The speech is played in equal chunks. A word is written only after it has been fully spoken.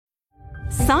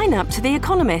Sign up to The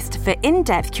Economist for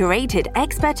in-depth curated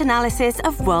expert analysis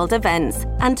of world events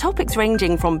and topics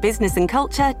ranging from business and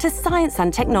culture to science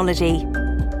and technology.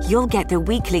 You'll get the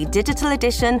weekly digital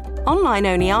edition,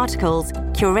 online-only articles,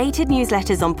 curated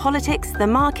newsletters on politics, the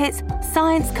markets,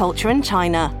 science, culture and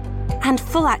China, and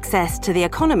full access to The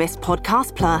Economist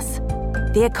Podcast Plus.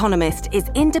 The Economist is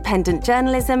independent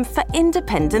journalism for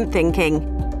independent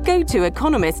thinking. Go to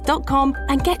economist.com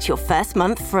and get your first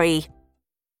month free.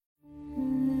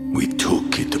 We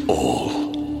took it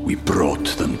all. We brought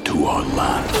them to our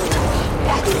land.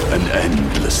 An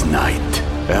endless night,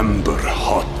 ember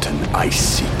hot and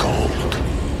icy cold.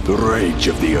 The rage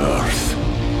of the earth.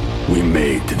 We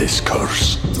made this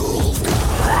curse.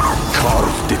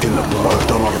 Carved it in the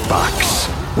blood on our backs.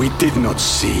 We did not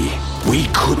see. We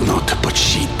could not, but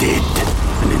she did.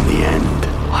 And in the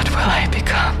end... What will I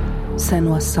become?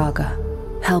 Senua's Saga.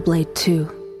 Hellblade 2.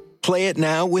 Play it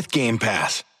now with Game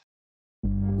Pass.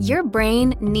 Your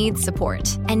brain needs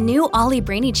support, and new Ollie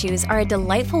Brainy Chews are a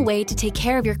delightful way to take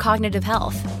care of your cognitive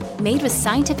health. Made with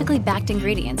scientifically backed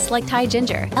ingredients like Thai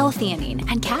ginger, L-theanine,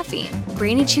 and caffeine,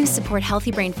 Brainy Chews support healthy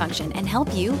brain function and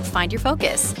help you find your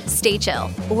focus, stay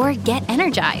chill, or get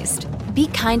energized. Be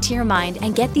kind to your mind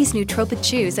and get these nootropic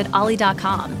chews at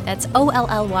ollie.com. That's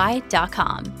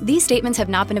OLLY.com. These statements have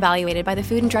not been evaluated by the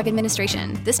Food and Drug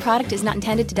Administration. This product is not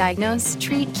intended to diagnose,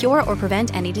 treat, cure, or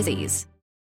prevent any disease.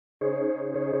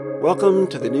 Welcome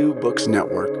to the New Books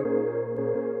Network.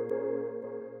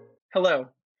 Hello,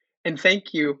 and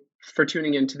thank you for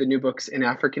tuning in to the New Books in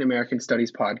African American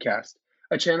Studies podcast,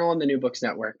 a channel on the New Books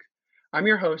Network. I'm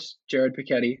your host, Jared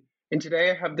Piketty, and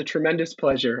today I have the tremendous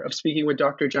pleasure of speaking with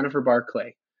Dr. Jennifer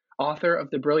Barclay, author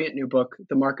of the brilliant new book,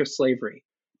 The Mark of Slavery,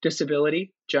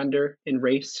 Disability, Gender, and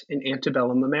Race in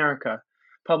Antebellum America,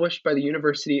 published by the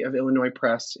University of Illinois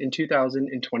Press in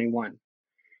 2021.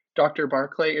 Dr.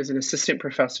 Barclay is an assistant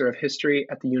professor of history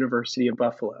at the University of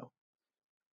Buffalo.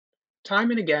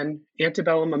 Time and again,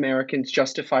 antebellum Americans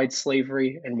justified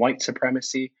slavery and white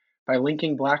supremacy by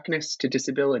linking Blackness to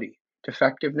disability,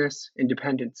 defectiveness, and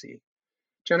dependency.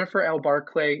 Jennifer L.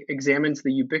 Barclay examines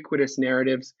the ubiquitous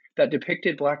narratives that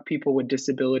depicted Black people with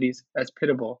disabilities as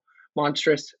pitiable,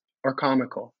 monstrous, or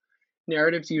comical,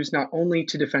 narratives used not only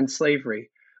to defend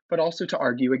slavery, but also to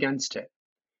argue against it.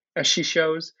 As she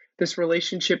shows, this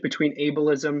relationship between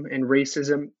ableism and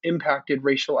racism impacted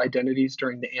racial identities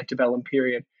during the antebellum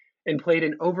period and played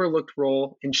an overlooked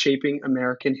role in shaping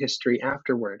American history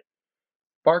afterward.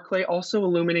 Barclay also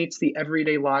illuminates the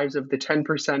everyday lives of the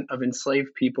 10% of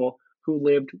enslaved people who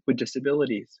lived with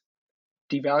disabilities.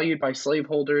 Devalued by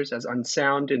slaveholders as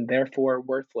unsound and therefore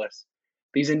worthless,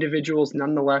 these individuals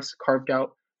nonetheless carved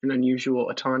out an unusual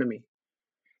autonomy.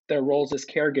 Their roles as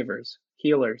caregivers,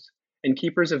 healers, and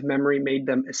keepers of memory made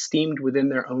them esteemed within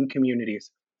their own communities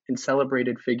and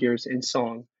celebrated figures in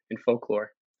song and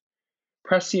folklore.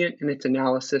 Prescient in its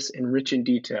analysis and rich in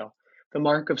detail, The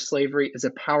Mark of Slavery is a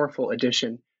powerful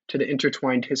addition to the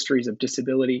intertwined histories of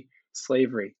disability,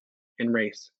 slavery, and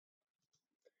race.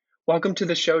 Welcome to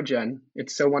the show, Jen.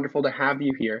 It's so wonderful to have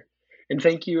you here. And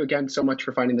thank you again so much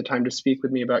for finding the time to speak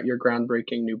with me about your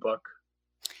groundbreaking new book.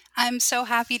 I'm so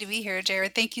happy to be here,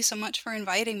 Jared. Thank you so much for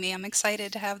inviting me. I'm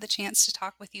excited to have the chance to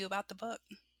talk with you about the book.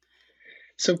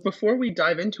 So before we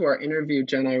dive into our interview,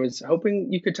 Jen, I was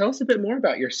hoping you could tell us a bit more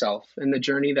about yourself and the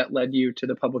journey that led you to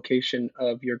the publication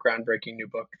of your groundbreaking new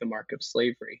book, The Mark of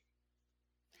Slavery.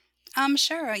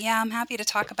 Sure. Yeah, I'm happy to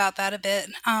talk about that a bit.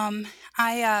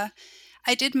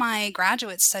 I did my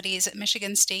graduate studies at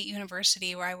Michigan State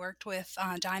University, where I worked with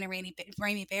Dinah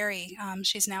Ramey Berry.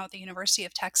 She's now at the University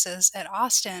of Texas at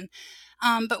Austin.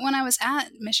 But when I was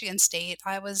at Michigan State,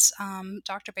 I was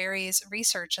Dr. Berry's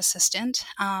research assistant,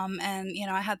 and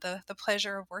I had the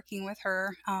pleasure of working with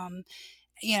her.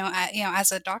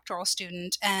 As a doctoral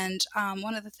student. And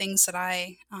one of the things that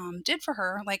I did for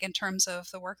her, like in terms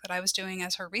of the work that I was doing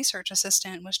as her research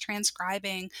assistant, was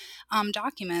transcribing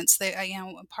documents.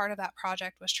 Part of that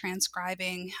project was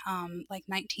transcribing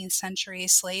 19th century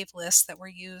slave lists that were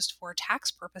used for tax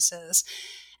purposes.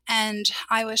 And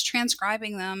I was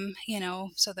transcribing them,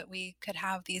 so that we could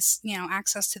have these,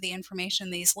 access to the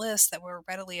information, these lists that were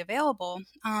readily available.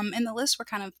 And the lists were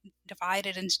kind of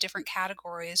divided into different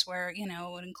categories where,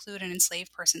 it would include an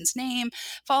enslaved person's name,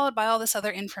 followed by all this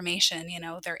other information,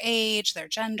 their age, their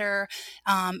gender,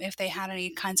 if they had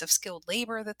any kinds of skilled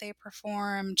labor that they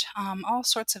performed, all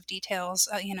sorts of details,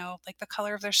 like the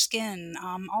color of their skin,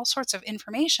 all sorts of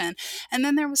information. And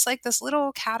then there was like this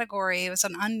little category, it was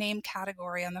an unnamed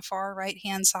category on the far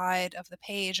right-hand side of the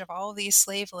page of all of these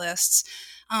slave lists,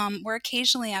 where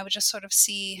occasionally I would just sort of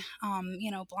see,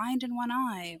 blind in one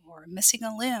eye or missing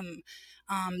a limb,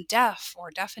 deaf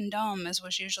or deaf and dumb, as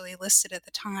was usually listed at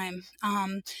the time.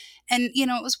 And,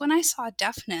 it was when I saw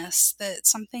deafness that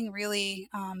something really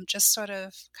just sort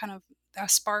of kind of a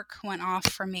spark went off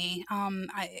for me.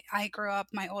 I grew up,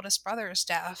 my oldest brother is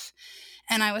deaf,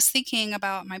 and I was thinking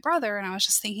about my brother, and I was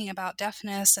just thinking about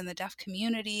deafness and the deaf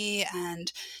community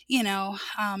and,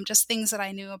 just things that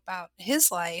I knew about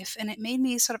his life. And it made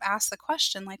me sort of ask the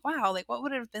question, like, wow, like what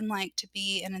would it have been like to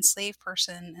be an enslaved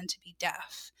person and to be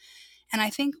deaf? And I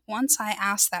think once I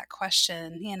asked that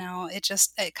question,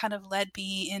 it kind of led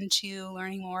me into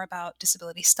learning more about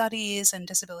disability studies and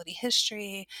disability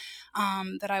history,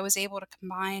 that I was able to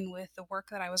combine with the work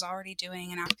that I was already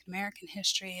doing in African American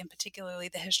history, and particularly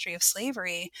the history of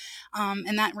slavery.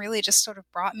 And that really just sort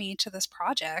of brought me to this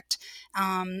project.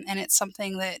 And it's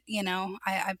something that,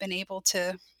 I've been able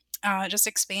to just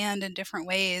expand in different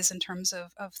ways in terms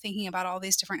of thinking about all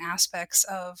these different aspects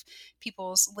of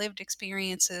people's lived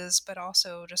experiences, but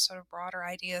also just sort of broader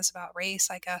ideas about race,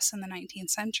 I guess, in the 19th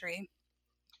century.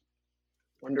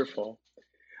 Wonderful.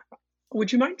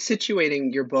 Would you mind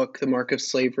situating your book, The Mark of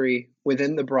Slavery,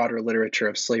 within the broader literature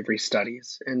of slavery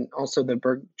studies and also the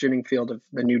burgeoning field of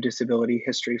the new disability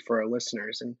history for our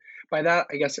listeners? And by that,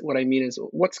 I guess what I mean is,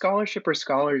 what scholarship or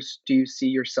scholars do you see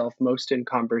yourself most in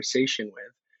conversation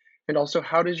with? And also,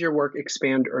 how does your work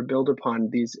expand or build upon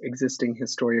these existing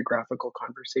historiographical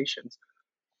conversations?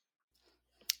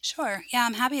 Sure. Yeah,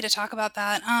 I'm happy to talk about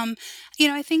that.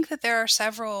 I think that there are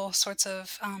several sorts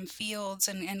of fields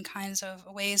and kinds of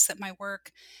ways that my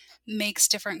work makes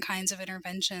different kinds of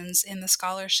interventions in the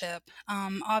scholarship.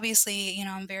 Obviously,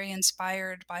 I'm very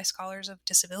inspired by scholars of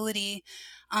disability.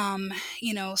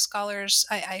 Scholars,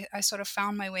 I sort of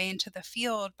found my way into the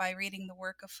field by reading the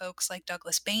work of folks like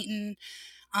Douglas Bainton,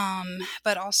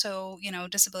 but also,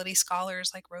 disability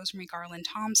scholars like Rosemary Garland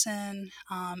Thompson,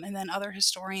 and then other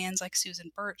historians like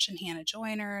Susan Birch and Hannah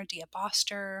Joyner, Dia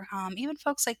Boster, even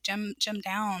folks like Jim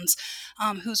Downs,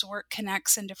 whose work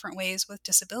connects in different ways with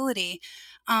disability.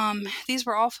 These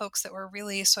were all folks that were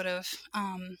really sort of,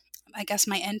 I guess,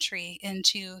 my entry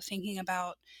into thinking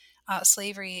about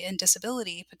slavery and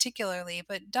disability, particularly.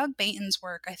 But Doug Bainton's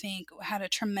work, I think, had a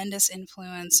tremendous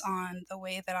influence on the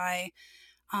way that I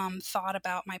thought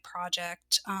about my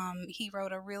project. He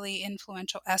wrote a really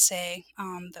influential essay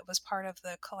that was part of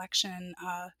the collection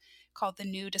called The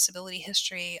New Disability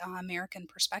History, American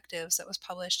Perspectives, that was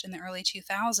published in the early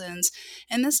 2000s.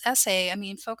 And this essay, I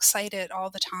mean, folks cite it all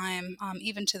the time,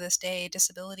 even to this day,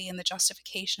 disability and the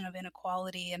justification of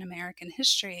inequality in American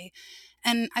history.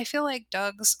 And I feel like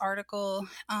Doug's article,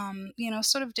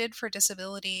 sort of did for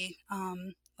disability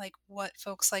like what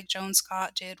folks like Joan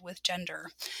Scott did with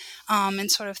gender,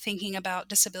 and sort of thinking about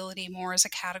disability more as a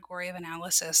category of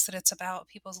analysis, that it's about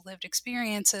people's lived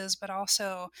experiences, but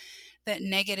also that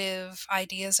negative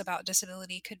ideas about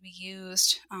disability could be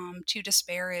used to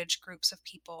disparage groups of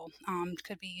people,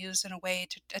 could be used in a way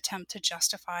to attempt to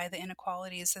justify the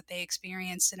inequalities that they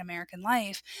experienced in American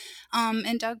life.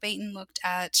 And Doug Bainton looked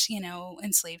at,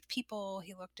 enslaved people.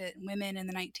 He looked at women in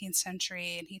the 19th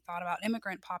century, and he thought about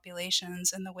immigrant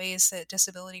populations and the ways that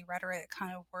disability rhetoric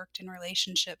kind of worked in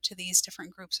relationship to these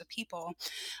different groups of people.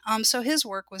 So his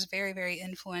work was very, very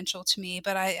influential to me.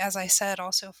 But as I said,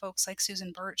 also folks like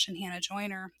Susan Birch and Hannah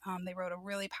Joyner, they wrote a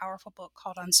really powerful book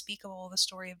called Unspeakable: The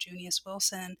Story of Junius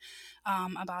Wilson,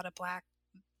 about a Black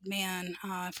man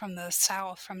from the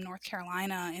South, from North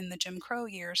Carolina in the Jim Crow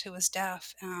years, who was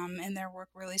deaf. And their work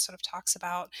really sort of talks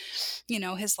about,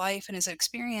 his life and his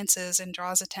experiences, and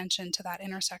draws attention to that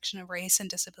intersection of race and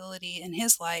disability in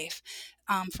his life,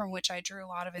 from which I drew a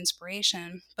lot of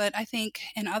inspiration. But I think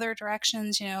in other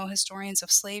directions, historians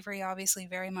of slavery obviously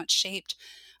very much shaped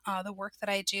the work that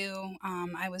I do.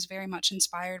 I was very much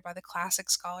inspired by the classic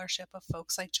scholarship of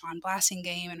folks like John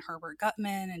Blassingame and Herbert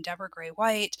Gutman and Deborah Gray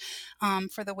White,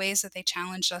 for the ways that they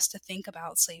challenged us to think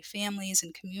about slave families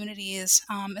and communities,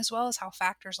 as well as how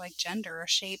factors like gender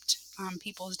shaped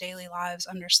people's daily lives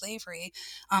under slavery.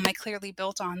 I clearly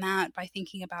built on that by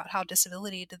thinking about how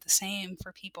disability did the same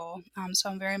for people.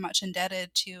 So I'm very much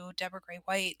indebted to Deborah Gray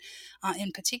White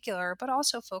in particular, but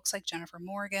also folks like Jennifer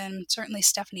Morgan, certainly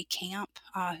Stephanie Camp,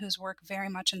 whose work very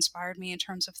much inspired me in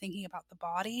terms of thinking about the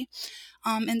body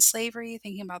in slavery,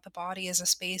 thinking about the body as a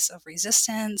space of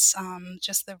resistance,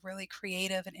 just the really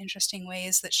creative and interesting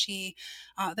ways that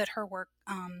that her work,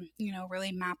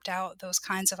 really mapped out those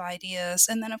kinds of ideas.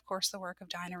 And then, of course, the work of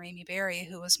Dinah Ramey Berry,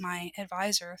 who was my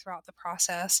advisor throughout the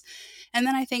process. And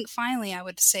then I think finally I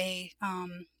would say,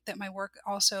 that my work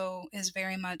also is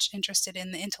very much interested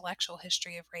in the intellectual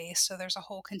history of race. So there's a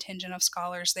whole contingent of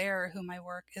scholars there who my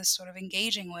work is sort of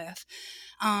engaging with.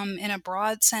 In a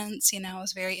broad sense, I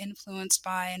was very influenced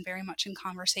by and very much in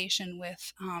conversation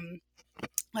with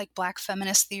like Black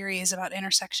feminist theories about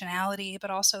intersectionality,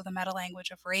 but also the meta language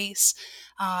of race.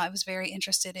 I was very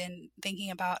interested in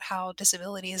thinking about how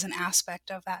disability is an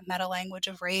aspect of that meta language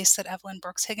of race that Evelyn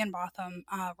Brooks Higginbotham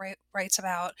writes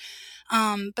about.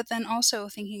 But then also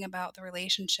thinking about the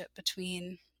relationship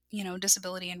between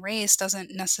disability and race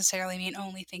doesn't necessarily mean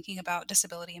only thinking about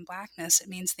disability and blackness. It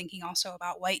means thinking also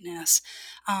about whiteness.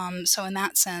 So in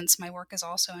that sense, my work is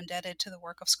also indebted to the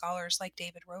work of scholars like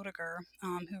David Roediger,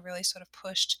 who really sort of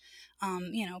pushed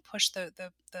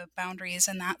the boundaries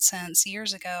in that sense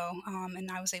years ago.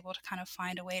 And I was able to kind of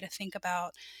find a way to think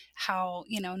about how,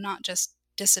 not just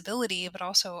disability, but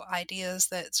also ideas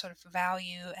that sort of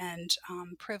value and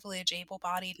privilege,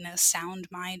 able-bodiedness,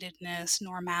 sound-mindedness,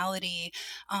 normality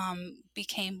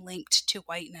became linked to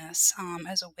whiteness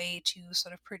as a way to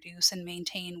sort of produce and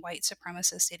maintain white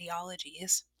supremacist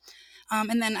ideologies.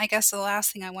 And then I guess the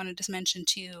last thing I wanted to mention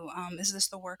too is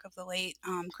the work of the late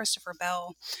Christopher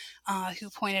Bell, who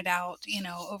pointed out,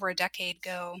 over a decade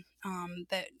ago,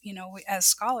 that, as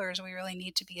scholars, we really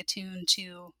need to be attuned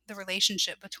to the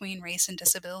relationship between race and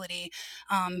disability.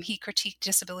 He critiqued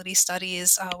disability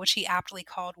studies, which he aptly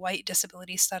called white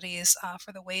disability studies,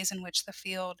 for the ways in which the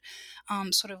field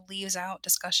sort of leaves out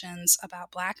discussions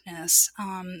about Blackness.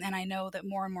 And I know that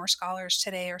more and more scholars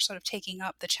today are sort of taking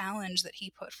up the challenge that he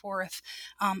put forth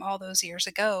all those years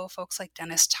ago, folks like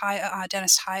Dennis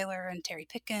Tyler and Terry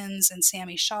Pickens and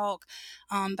Sammy Schalk.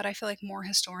 But I feel like more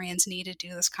historians need to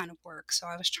do this kind of work. So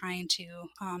I was trying to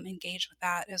engage with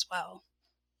that as well.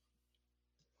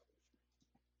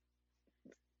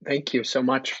 Thank you so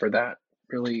much for that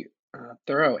really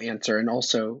thorough answer, and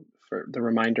also for the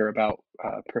reminder about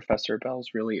Professor Bell's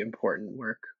really important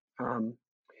work.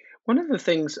 One of the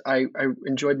things I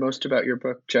enjoyed most about your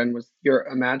book, Jen, was your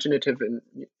imaginative and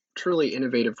truly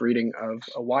innovative reading of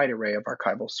a wide array of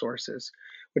archival sources,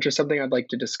 which is something I'd like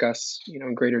to discuss,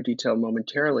 in greater detail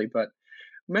momentarily. But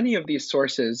many of these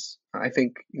sources, I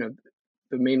think, the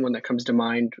main one that comes to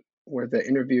mind were the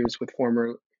interviews with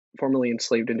formerly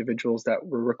enslaved individuals that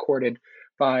were recorded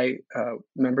by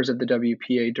members of the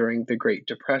WPA during the Great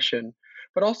Depression,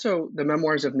 but also the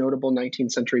memoirs of notable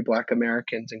 19th century Black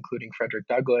Americans, including Frederick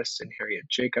Douglass and Harriet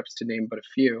Jacobs, to name but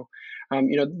a few.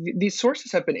 These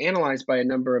sources have been analyzed by a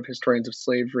number of historians of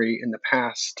slavery in the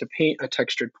past to paint a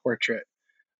textured portrait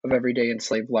of everyday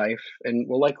enslaved life, and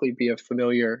will likely be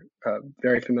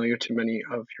very familiar to many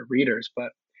of your readers.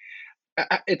 But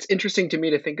it's interesting to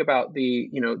me to think about the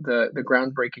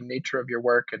groundbreaking nature of your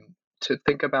work, and to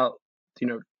think about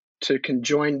to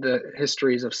conjoin the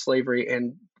histories of slavery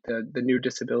and the new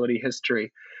disability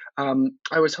history.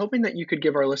 I was hoping that you could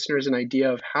give our listeners an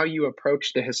idea of how you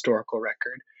approach the historical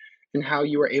record, and how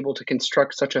you were able to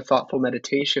construct such a thoughtful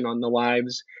meditation on the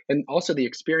lives and also the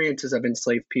experiences of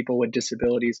enslaved people with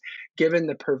disabilities, given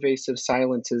the pervasive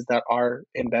silences that are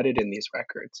embedded in these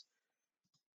records.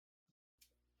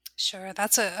 Sure,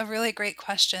 that's a really great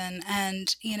question.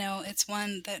 And, it's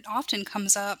one that often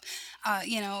comes up,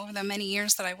 over the many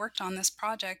years that I worked on this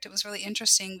project. It was really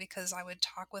interesting because I would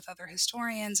talk with other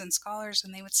historians and scholars,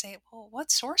 and they would say, well,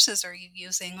 what sources are you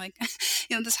using? Like,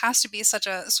 this has to be such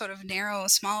a sort of narrow,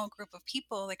 small group of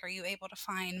people. Like, are you able to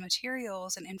find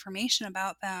materials and information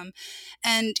about them?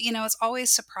 And, it's always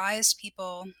surprised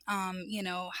people,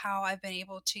 how I've been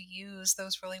able to use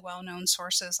those really well-known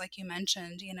sources, like you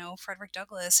mentioned, Frederick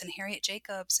Douglass and Harriet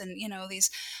Jacobs, and, these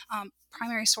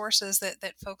primary sources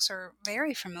that folks are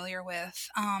very familiar with.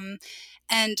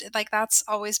 And like, that's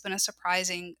always been a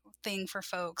surprising thing for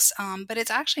folks. But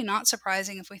it's actually not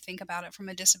surprising if we think about it from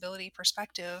a disability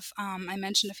perspective. I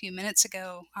mentioned a few minutes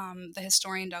ago the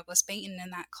historian Douglas Bainton in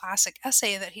that classic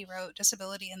essay that he wrote,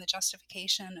 Disability and the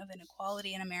Justification of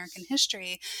Inequality in American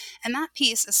History. And that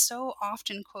piece is so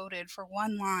often quoted for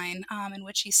one line in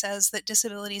which he says that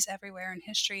disability is everywhere in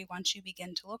history once you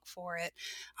begin to look for it,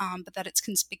 but that it's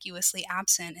conspicuously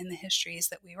absent in the histories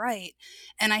that we write.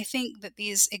 And I think that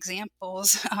these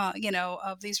examples,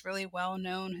 of these really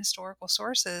well-known historical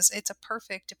sources, it's a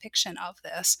perfect depiction of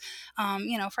this.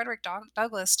 Frederick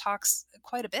Douglass talks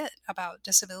quite a bit about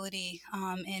disability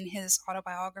in his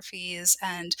autobiographies,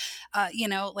 and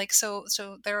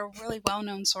so there are really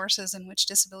well-known sources in which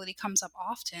disability comes up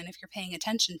often if you're paying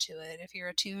attention to it, if you're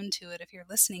attuned to it, if you're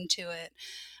listening to it.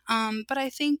 But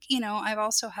I think, I've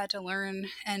also had to learn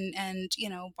and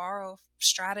borrow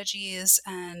strategies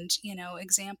and,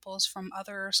 examples from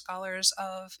other scholars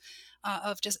of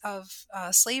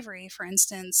slavery, for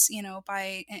instance,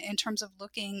 by in terms of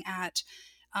looking at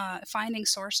finding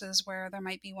sources where there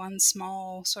might be one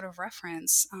small sort of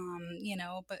reference,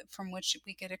 but from which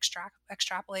we could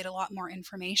extrapolate a lot more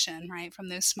information, right, from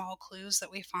those small clues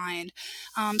that we find.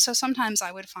 So sometimes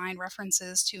I would find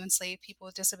references to enslaved people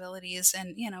with disabilities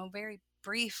and, very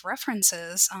brief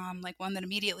references. Like one that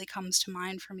immediately comes to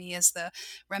mind for me is the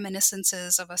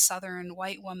reminiscences of a Southern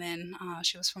white woman.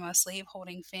 She was from a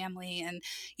slaveholding family, and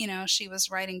she was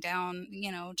writing down,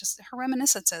 just her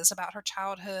reminiscences about her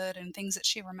childhood and things that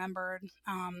she remembered.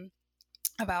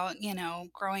 About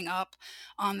growing up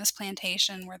on this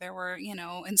plantation where there were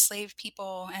enslaved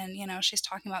people, and she's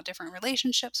talking about different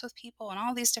relationships with people and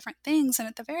all these different things, and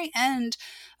at the very end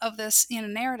of this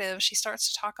narrative she starts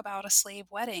to talk about a slave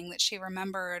wedding that she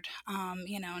remembered,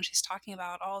 and she's talking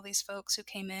about all these folks who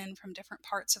came in from different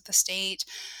parts of the state,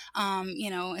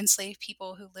 enslaved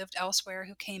people who lived elsewhere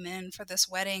who came in for this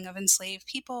wedding of enslaved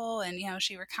people, and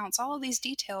she recounts all of these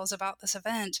details about this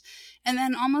event, and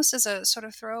then almost as a sort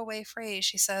of throwaway phrase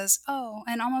she says, "Oh,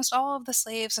 and almost all of the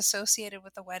slaves associated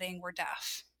with the wedding were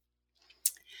deaf."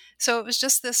 So it was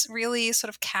just this really sort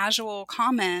of casual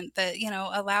comment that,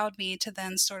 allowed me to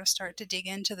then sort of start to dig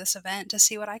into this event to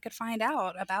see what I could find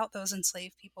out about those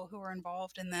enslaved people who were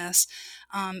involved in this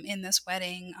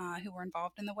wedding, who were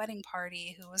involved in the wedding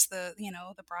party, who was the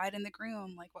bride and the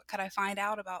groom, like what could I find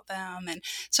out about them? And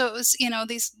so it was,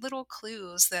 these little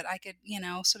clues that I could,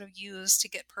 sort of use to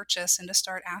get purchase and to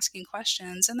start asking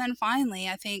questions. And then finally,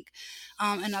 I think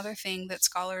another thing that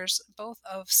scholars both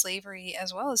of slavery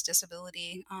as well as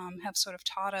disability have sort of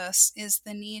taught us is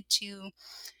the need to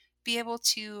be able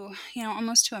to,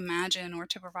 almost to imagine or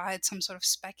to provide some sort of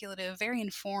speculative, very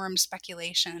informed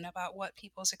speculation about what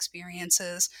people's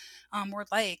experiences were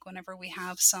like whenever we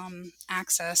have some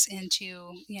access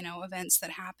into, events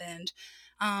that happened.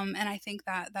 And I think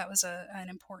that that was an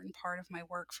important part of my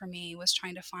work for me, was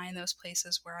trying to find those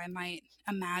places where I might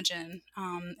imagine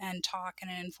and talk in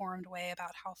an informed way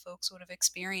about how folks would have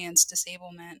experienced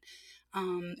disablement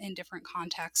in different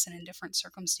contexts and in different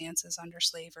circumstances under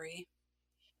slavery.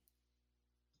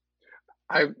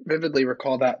 I vividly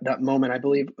recall that moment. I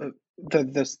believe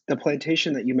the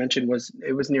plantation that you mentioned was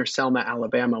near Selma,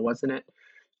 Alabama, wasn't it?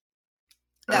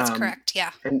 That's Um, correct.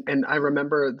 Yeah. and I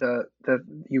remember the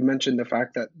you mentioned the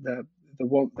fact that the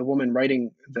woman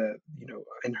writing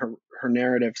in her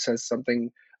narrative says something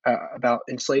about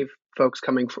enslaved folks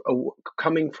coming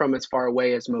from as far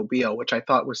away as Mobile, which I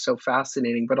thought was so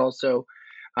fascinating, but also,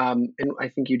 and I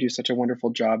think you do such a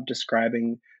wonderful job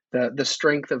describing the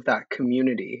strength of that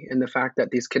community and the fact that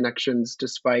these connections,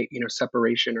 despite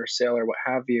separation or sale or what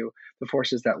have you, the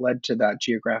forces that led to that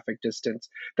geographic distance,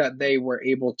 that they were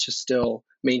able to still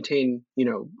maintain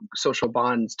social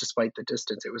bonds despite the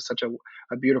distance. It was such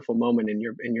a beautiful moment in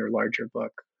your larger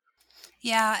book.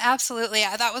 Yeah, absolutely.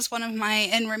 That was one of my,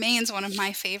 and remains one of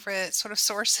my favorite sort of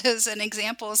sources and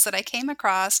examples that I came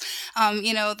across.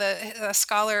 The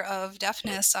scholar of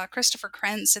deafness, Christopher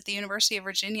Krentz at the University of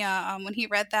Virginia, when he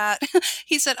read that,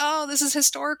 he said, "Oh, this is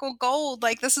historical gold.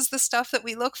 Like, this is the stuff that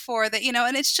we look for, that,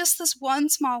 and it's just this one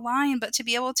small line, but to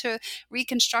be able to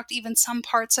reconstruct even some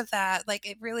parts of that, like,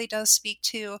 it really does speak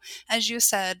to, as you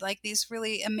said, like these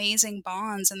really amazing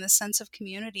bonds and this sense of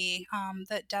community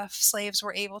that deaf slaves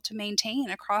were able to maintain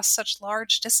across such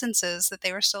large distances, that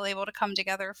they were still able to come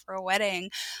together for a wedding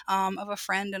of a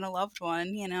friend and a loved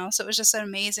one, So it was just an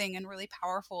amazing and really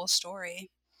powerful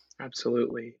story.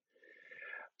 Absolutely.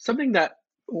 Something that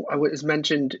was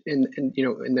mentioned in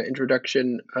the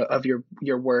introduction of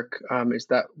your work, is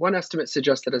that one estimate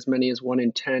suggests that as many as 1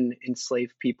 in 10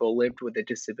 enslaved people lived with a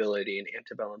disability in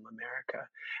antebellum America.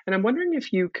 And I'm wondering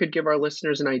if you could give our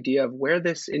listeners an idea of where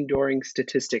this enduring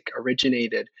statistic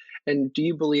originated, and do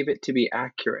you believe it to be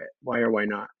accurate? Why or why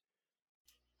not?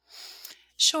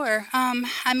 Sure.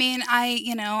 I mean,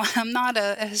 I'm not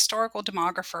a historical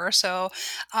demographer, so,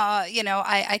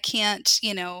 I can't,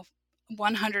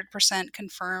 100%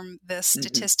 confirm this Hmm.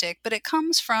 statistic, but it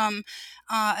comes from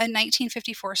a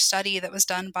 1954 study that was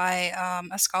done by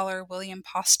a scholar, William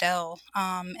Postel,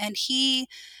 and he,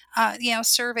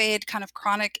 surveyed kind of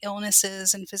chronic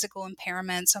illnesses and physical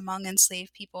impairments among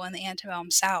enslaved people in the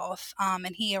antebellum South,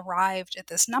 and he arrived at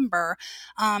this number.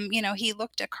 He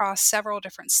looked across several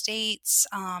different states.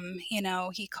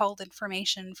 He culled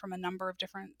information from a number of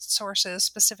different sources,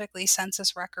 specifically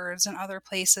census records and other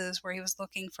places where he was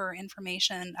looking for information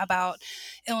information about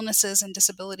illnesses and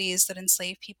disabilities that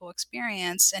enslaved people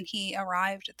experienced, and he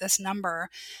arrived at this number.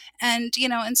 And,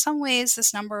 in some ways,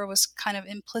 this number was kind of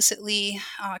implicitly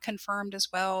confirmed as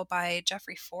well by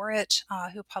Jeffrey Forrett,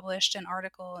 who published an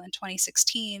article in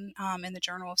 2016 in the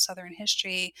Journal of Southern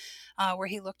History, where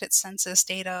he looked at census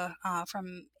data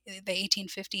from the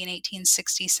 1850 and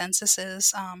 1860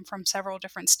 censuses from several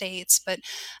different states. But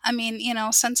I mean,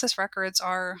 census records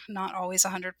are not always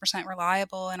 100%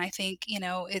 reliable. And I think,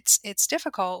 it's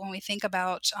difficult when we think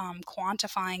about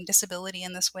quantifying disability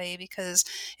in this way, because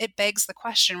it begs the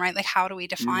question, right? Like, how do we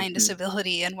define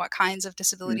disability, and what kinds of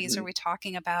disabilities are we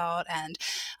talking about? And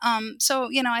so,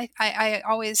 I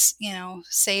always,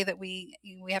 say that we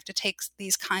have to take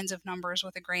these kinds of numbers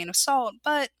with a grain of salt.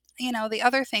 But the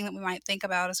other thing that we might think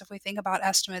about is if we think about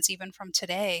estimates even from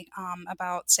today,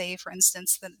 about, say, for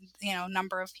instance, the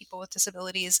number of people with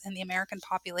disabilities in the American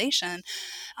population,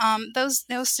 those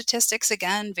statistics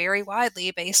again vary widely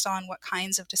based on what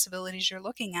kinds of disabilities you're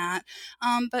looking at.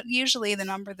 But usually the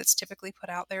number that's typically put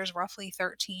out there is roughly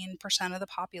 13% of the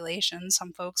population.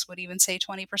 Some folks would even say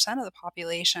 20% of the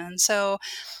population. So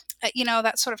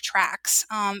that sort of tracks.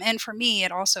 And for me,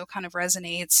 it also kind of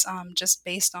resonates just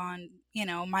based on,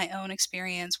 my own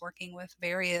experience working with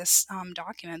various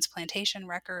documents, plantation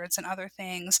records, and other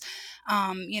things,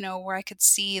 where I could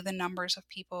see the numbers of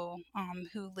people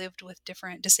who lived with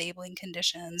different disabling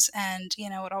conditions. And,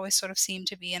 it always sort of seemed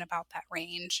to be in about that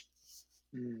range.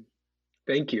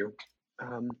 Thank you.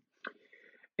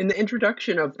 In the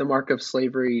introduction of The Mark of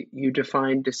Slavery, you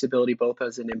define disability both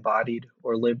as an embodied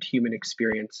or lived human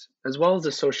experience, as well as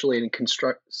a socially and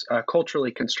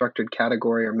culturally constructed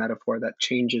category or metaphor that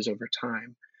changes over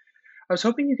time. I was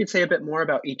hoping you could say a bit more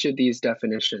about each of these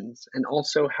definitions, and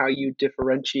also how you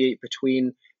differentiate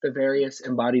between the various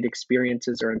embodied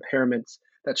experiences or impairments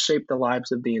that shape the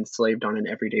lives of the enslaved on an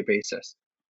everyday basis.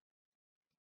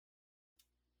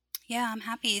 Yeah, I'm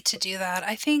happy to do that.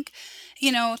 I think,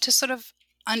 to sort of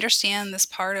understand this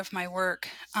part of my work,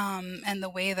 and the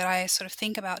way that I sort of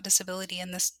think about disability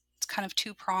in this kind of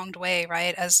two-pronged way,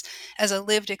 right? As a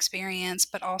lived experience,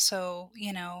 but also,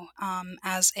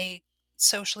 as a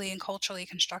socially and culturally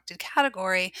constructed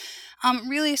category,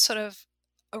 really sort of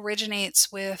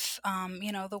originates with,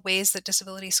 the ways that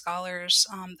disability scholars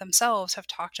themselves have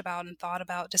talked about and thought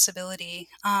about disability.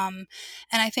 And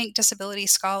I think disability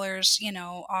scholars,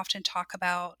 often talk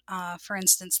about, for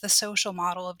instance, the social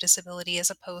model of disability as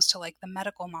opposed to like the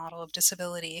medical model of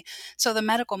disability. So the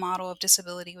medical model of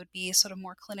disability would be sort of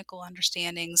more clinical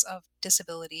understandings of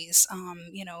disabilities,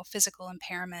 physical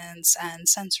impairments and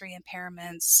sensory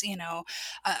impairments,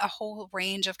 a whole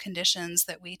range of conditions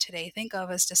that we today think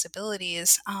of as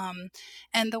disabilities,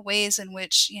 and the ways in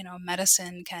which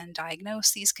medicine can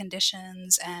diagnose these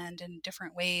conditions, and in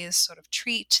different ways sort of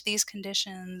treat these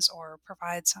conditions or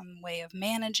provide some way of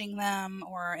managing them,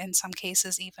 or in some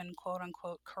cases even quote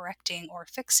unquote correcting or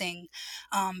fixing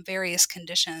various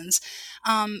conditions.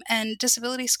 And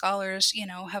disability scholars,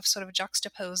 have sort of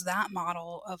juxtaposed that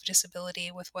model of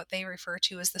disability with what they refer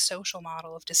to as the social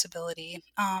model of disability,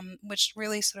 which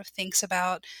really sort of thinks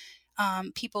about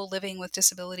people living with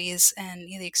disabilities and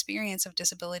the experience of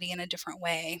disability in a different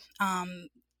way.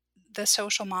 The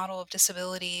social model of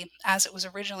disability, as it was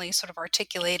originally sort of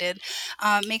articulated,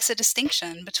 makes a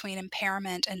distinction between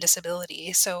impairment and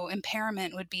disability. So,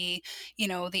 impairment would be,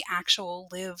 the actual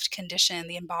lived condition,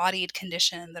 the embodied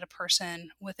condition that a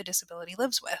person with a disability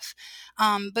lives with.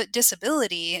 But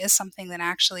disability is something that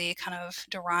actually kind of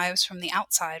derives from the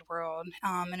outside world,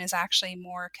 and is actually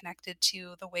more connected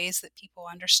to the ways that people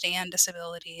understand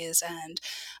disabilities, and,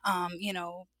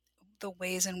 the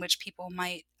ways in which people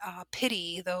might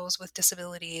pity those with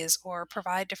disabilities, or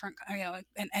provide different,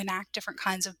 enact different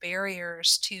kinds of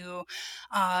barriers to,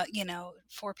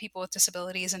 for people with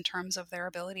disabilities in terms of their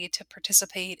ability to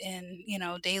participate in,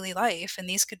 daily life. And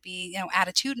these could be,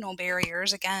 attitudinal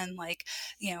barriers, again, like,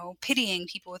 pitying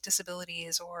people with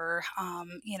disabilities, or,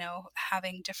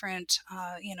 having different,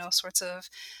 sorts of,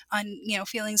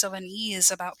 feelings of unease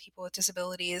about people with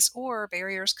disabilities. Or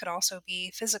barriers could also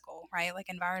be physical, right? Like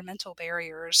environmental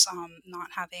barriers, not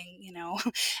having,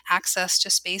 access to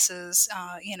spaces,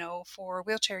 for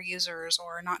wheelchair users,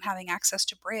 or not having access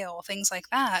to Braille, things like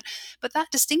that. But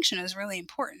that distinction is really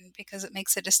important, because it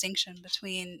makes a distinction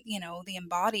between, the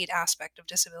embodied aspect of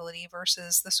disability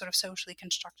versus the sort of socially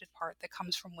constructed part that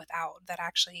comes from without, that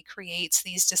actually creates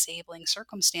these disabling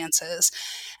circumstances.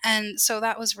 And so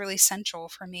that was really central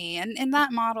for me. And in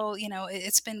that model,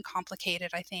 it's been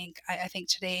complicated, I think. I think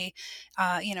today,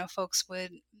 folks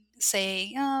would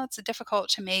say, it's difficult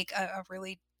to make a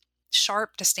really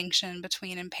sharp distinction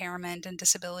between impairment and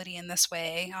disability in this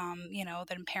way.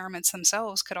 That impairments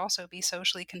themselves could also be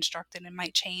socially constructed and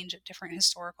might change at different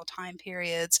historical time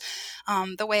periods.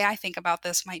 The way I think about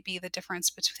this might be the difference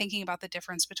between thinking about the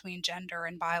difference between gender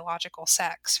and biological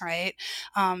sex, right?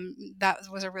 That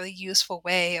was a really useful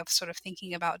way of sort of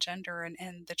thinking about gender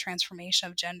and the transformation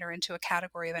of gender into a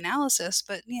category of analysis.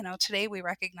 But, today we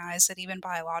recognize that even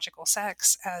biological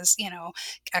sex as,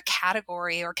 a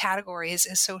category or categories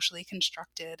is socially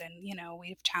constructed. And,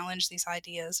 we've challenged these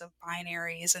ideas of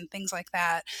binaries and things like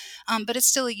that. But it's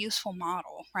still a useful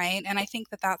model, right? And I think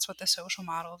that that's what the social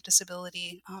model of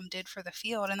disability did for the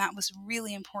field. And that was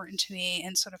really important to me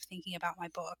in sort of thinking about my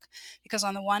book, because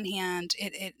on the one hand,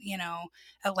 it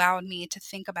allowed me to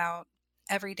think about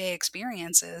everyday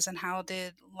experiences and how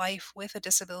did life with a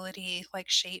disability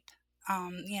shape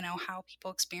how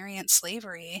people experience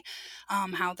slavery,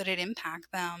 how did it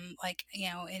impact them,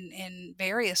 in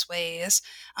various ways.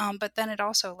 But then it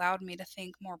also allowed me to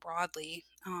think more broadly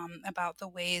about the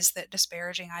ways that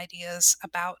disparaging ideas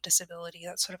about disability,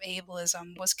 that sort of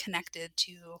ableism, was connected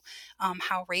to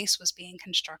how race was being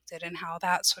constructed and how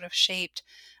that sort of shaped,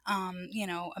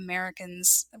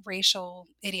 Americans' racial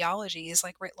ideologies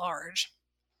writ large.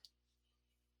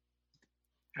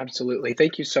 Absolutely.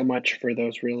 Thank you so much for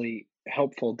those really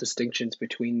helpful distinctions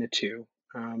between the two.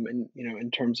 And in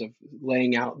terms of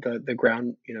laying out the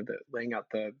ground, laying out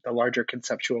the larger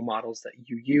conceptual models that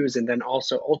you use, and then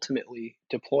also ultimately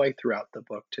deploy throughout the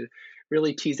book to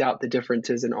really tease out the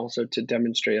differences, and also to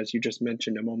demonstrate, as you just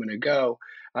mentioned a moment ago,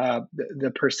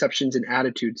 the perceptions and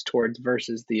attitudes towards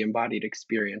versus the embodied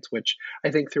experience, which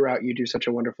I think throughout you do such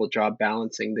a wonderful job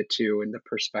balancing the two and the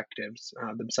perspectives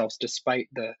themselves, despite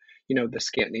the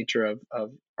scant nature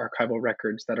of archival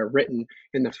records that are written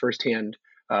in the firsthand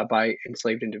by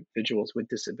enslaved individuals with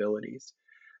disabilities.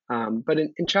 But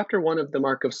in chapter one of The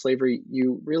Mark of Slavery,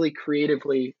 you really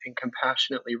creatively and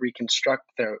compassionately reconstruct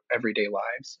their everyday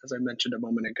lives, as I mentioned a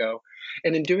moment ago.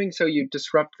 And in doing so, you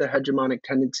disrupt the hegemonic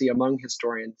tendency among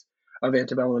historians of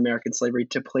antebellum American slavery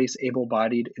to place able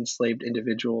bodied enslaved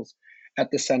individuals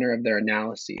at the center of their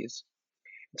analyses.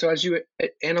 So, as you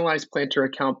analyze planter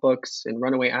account books and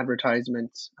runaway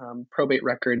advertisements, probate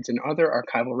records, and other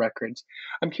archival records,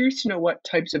 I'm curious to know what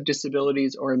types of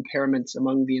disabilities or impairments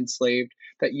among the enslaved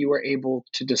that you were able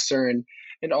to discern,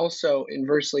 and also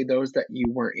inversely those that you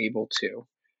weren't able to.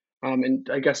 And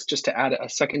I guess just to add a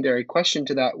secondary question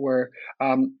to that, were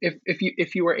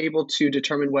if you were able to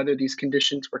determine whether these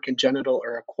conditions were congenital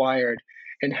or acquired,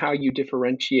 and how you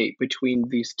differentiate between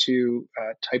these two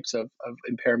types of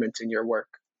impairments in your work.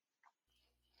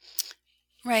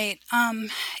 Right.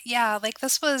 Yeah,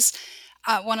 this was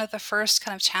one of the first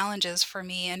kind of challenges for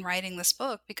me in writing this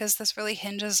book, because this really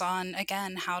hinges on,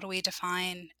 again, how do we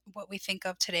define what we think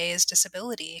of today as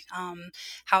disability?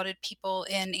 How did people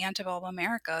in antebellum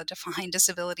America define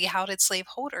disability? How did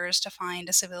slaveholders define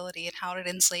disability? And how did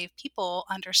enslaved people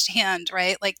understand,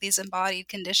 right? These embodied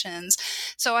conditions.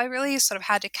 So I really sort of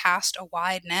had to cast a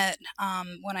wide net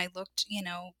when I looked,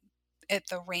 at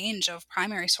the range of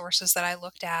primary sources that I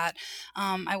looked at.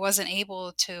 I wasn't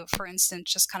able to, for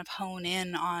instance, just kind of hone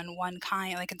in on one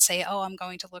kind. I could say, oh, I'm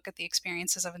going to look at the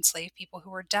experiences of enslaved people who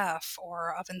were deaf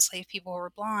or of enslaved people who were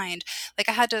blind.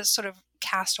 I had to sort of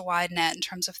cast a wide net in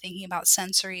terms of thinking about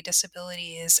sensory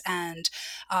disabilities and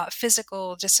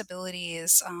physical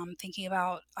disabilities, thinking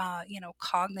about,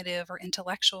 cognitive or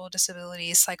intellectual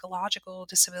disabilities, psychological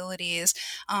disabilities,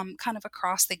 kind of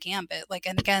across the gambit.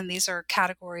 And again, these are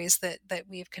categories that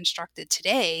we've constructed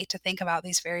today to think about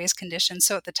these various conditions.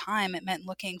 So at the time, it meant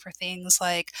looking for things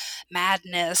like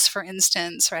madness, for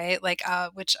instance, right?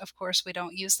 Which of course we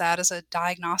don't use that as a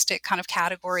diagnostic kind of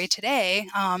category today.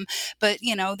 But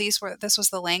this was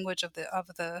the language of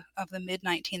the mid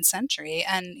 19th century,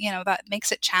 and that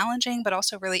makes it challenging, but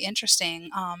also really interesting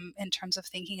in terms of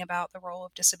thinking about the role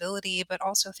of disability, but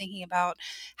also thinking about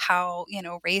how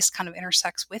race kind of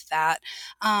intersects with that.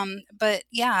 But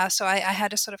yeah, so I had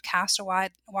to sort of cast a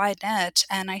wide net,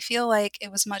 and I feel like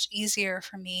it was much easier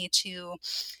for me to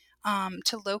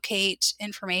locate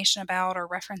information about or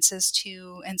references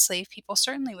to enslaved people,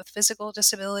 certainly with physical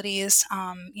disabilities.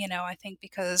 I think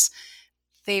because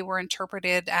they were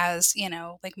interpreted as,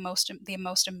 the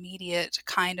most immediate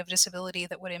kind of disability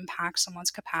that would impact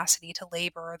someone's capacity to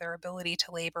labor, or their ability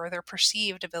to labor, or their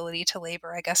perceived ability to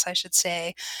labor, I guess I should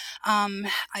say.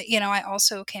 I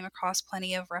also came across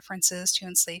plenty of references to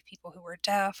enslaved people who were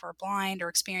deaf or blind or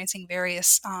experiencing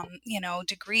various,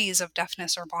 degrees of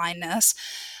deafness or blindness.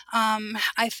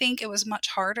 I think it was much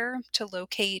harder to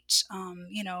locate,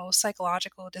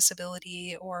 psychological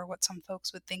disability, or what some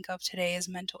folks would think of today as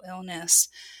mental illness.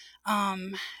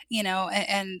 Um,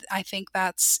 and I think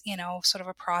that's, sort of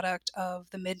a product of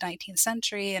the mid 19th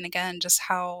century. And again, just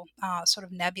how sort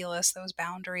of nebulous those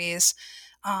boundaries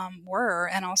were.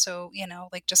 And also,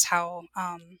 like just how,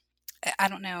 I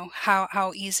don't know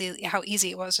how easy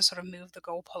it was to sort of move the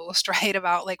goalpost, right?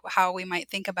 About like how we might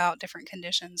think about different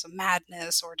conditions of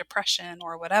madness or depression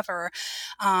or whatever,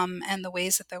 and the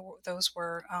ways that those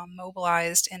were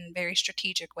mobilized in very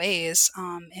strategic ways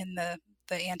in the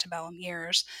antebellum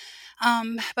years.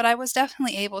 But I was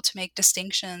definitely able to make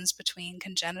distinctions between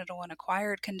congenital and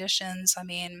acquired conditions. I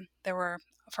mean, there were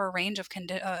for a range of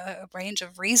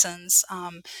reasons.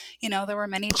 There were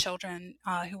many children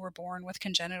who were born with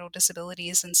congenital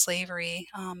disabilities in slavery.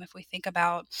 If we think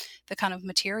about the kind of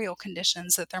material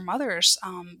conditions that their mothers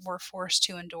were forced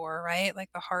to endure, right?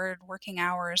 Like the hard working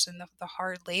hours and the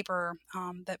hard labor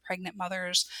that pregnant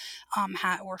mothers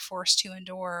were forced to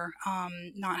endure,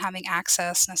 not having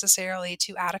access necessarily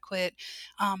to adequate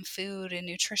food and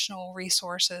nutritional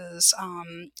resources,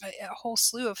 a whole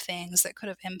slew of things that could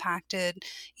have impacted,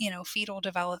 fetal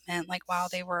development, like while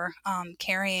they were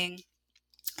carrying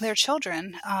their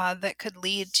children, that could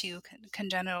lead to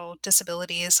congenital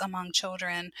disabilities among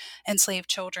children, enslaved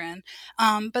children.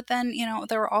 But then,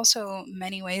 there were also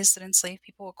many ways that enslaved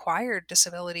people acquired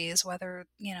disabilities, whether,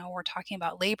 we're talking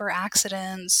about labor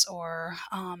accidents or,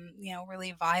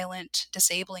 really violent,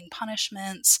 disabling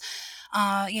punishments.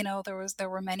 There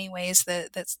were many ways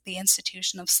that the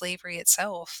institution of slavery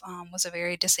itself was a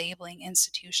very disabling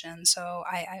institution. So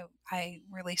I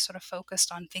really sort of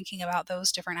focused on thinking about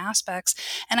those different aspects,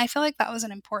 and I feel like that was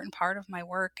an important part of my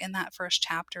work in that first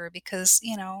chapter because,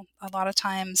 a lot of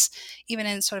times, even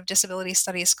in sort of disability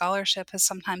studies, scholarship has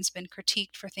sometimes been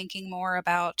critiqued for thinking more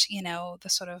about, the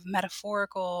sort of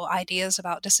metaphorical ideas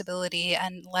about disability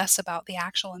and less about the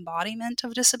actual embodiment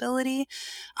of disability.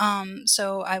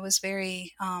 So I was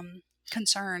very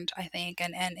concerned, I think,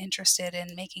 and interested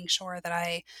in making sure that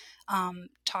I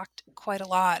talked quite a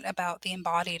lot about the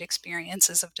embodied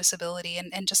experiences of disability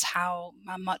and just how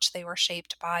much they were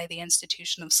shaped by the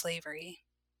institution of slavery.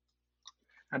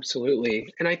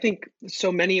 Absolutely. And I think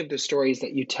so many of the stories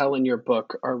that you tell in your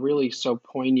book are really so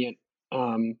poignant,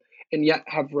 um, and yet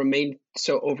have remained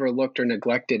so overlooked or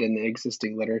neglected in the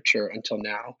existing literature until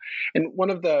now. And one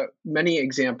of the many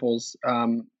examples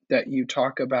that you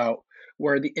talk about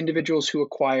were the individuals who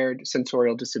acquired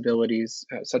sensorial disabilities,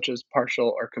 such as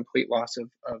partial or complete loss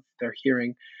of their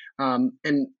hearing. And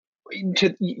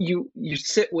you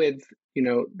sit with,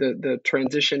 the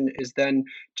transition is then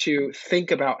to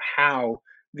think about how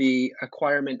the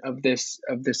acquirement of this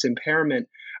impairment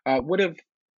would have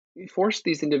forced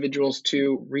these individuals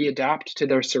to readapt to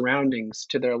their surroundings,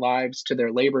 to their lives, to their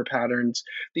labor patterns,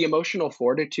 the emotional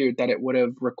fortitude that it would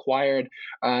have required,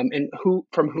 and who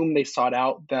from whom they sought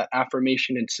out that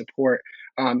affirmation and support,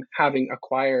 having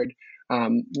acquired,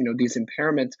 these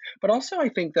impairments. But also, I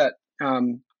think that.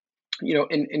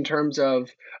 In terms of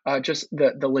just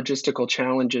the logistical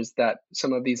challenges that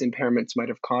some of these impairments might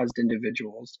have caused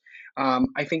individuals.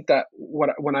 I think that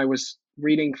when I was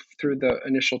reading through the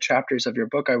initial chapters of your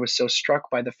book, I was so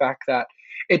struck by the fact that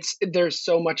there's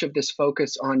so much of this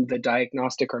focus on the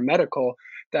diagnostic or medical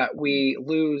that we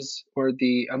lose, or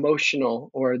the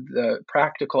emotional or the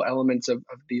practical elements of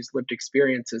these lived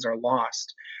experiences are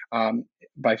lost,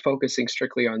 by focusing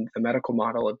strictly on the medical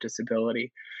model of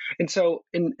disability. And so,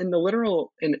 in the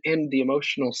literal and the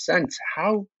emotional sense,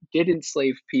 how did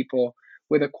enslaved people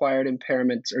with acquired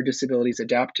impairments or disabilities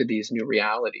adapt to these new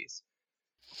realities?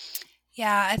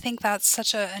 Yeah, I think that's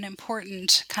such an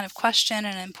important kind of question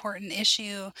and an important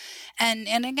issue.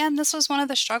 And again, this was one of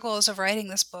the struggles of writing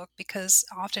this book because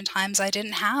oftentimes I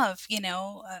didn't have,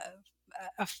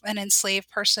 an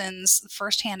enslaved person's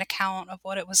firsthand account of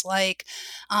what it was like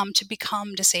to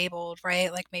become disabled,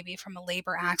 right? Like maybe from a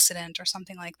labor accident or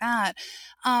something like that.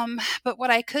 But what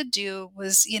I could do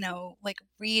was, like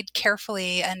read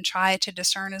carefully and try to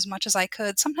discern as much as I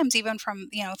could, sometimes even from,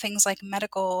 things like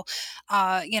medical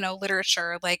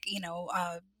literature, like,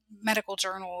 medical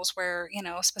journals where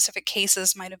specific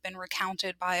cases might have been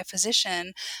recounted by a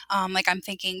physician. Like I'm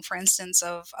thinking, for instance,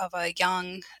 of a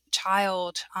young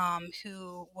child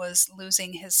who was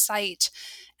losing his sight,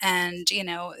 and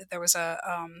there was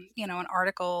an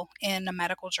article in a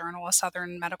medical journal, a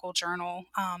Southern medical journal,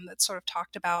 that sort of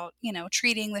talked about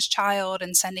treating this child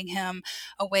and sending him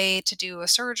away to do a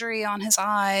surgery on his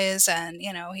eyes, and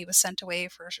he was sent away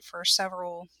for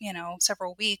several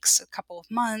weeks, a couple of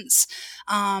months,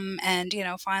 and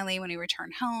finally when he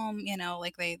returned home,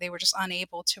 like they were just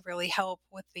unable to really help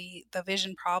with the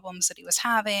vision problems that he was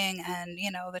having, and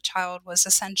the the child was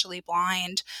essentially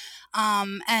blind.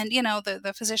 And,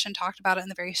 the physician talked about it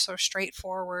in a very sort of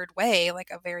straightforward way, like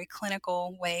a very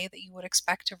clinical way that you would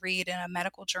expect to read in a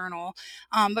medical journal.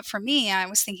 But for me, I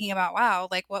was thinking about, wow,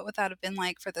 like what would that have been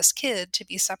like for this kid to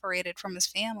be separated from his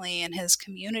family and his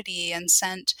community and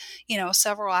sent,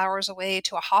 several hours away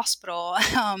to a hospital,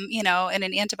 and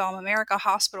in antebellum America,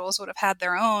 hospitals would have had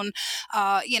their own,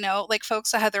 like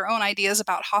folks that had their own ideas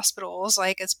about hospitals,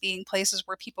 like as being places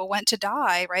where people went to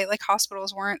die, right? Like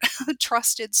hospitals weren't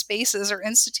trusted spaces or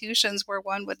institutions where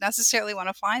one would necessarily want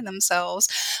to find themselves,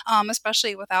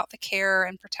 especially without the care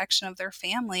and protection of their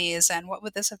families. And what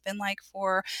would this have been like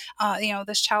for,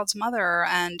 this child's mother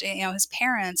and, his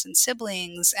parents and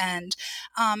siblings? And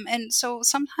so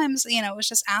sometimes, it was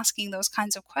just asking those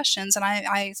kinds of questions. And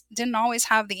I didn't always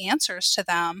have the answers to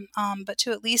them, but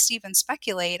to at least even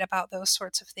speculate about those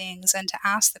sorts of things and to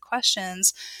ask the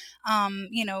questions,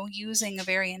 using a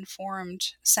very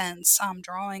informed sense,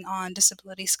 drawing on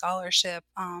disability scholarship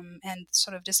and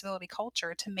sort of disability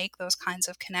culture to make those kinds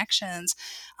of connections,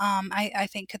 I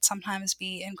think could sometimes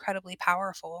be incredibly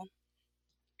powerful.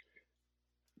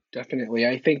 Definitely.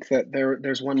 I think that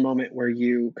there's one moment where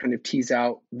you kind of tease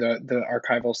out the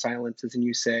archival silences and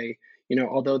you say,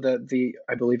 although the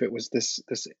I believe it was this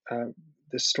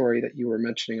story that you were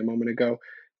mentioning a moment ago,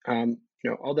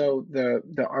 although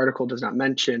the article does not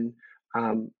mention,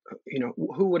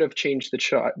 who would have changed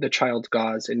the child's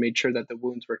gauze and made sure that the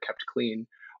wounds were kept clean,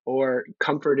 or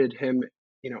comforted him,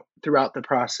 throughout the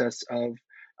process of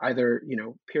either,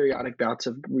 periodic bouts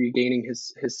of regaining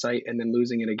his sight and then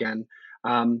losing it again.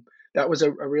 That was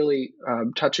a really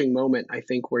touching moment, I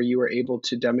think, where you were able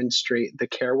to demonstrate the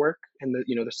care work and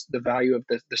the value of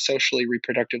the socially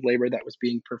reproductive labor that was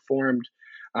being performed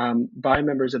by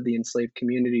members of the enslaved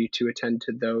community to attend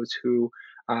to those who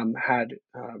had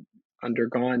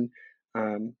undergone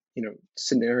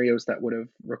scenarios that would have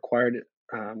required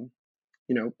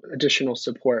additional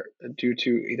support due to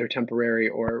either temporary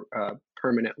or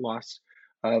permanent loss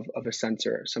of a sense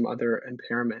or some other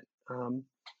impairment.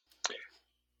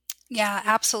 Yeah,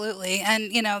 absolutely.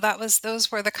 And,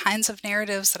 those were the kinds of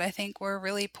narratives that I think were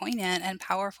really poignant and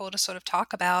powerful to sort of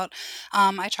talk about.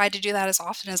 I tried to do that as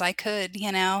often as I could,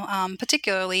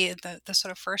 particularly in the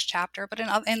sort of first chapter, but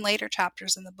in later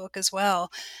chapters in the book as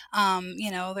well.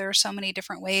 There are so many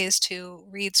different ways to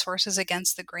read sources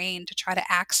against the grain to try to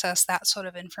access that sort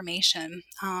of information.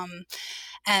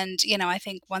 And, I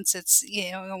think once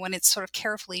when it's sort of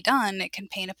carefully done, it can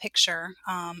paint a picture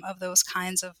of those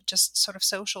kinds of just sort of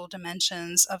social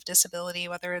dimensions of disability,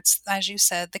 whether it's, as you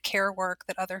said, the care work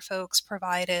that other folks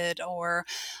provided or,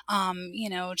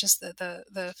 just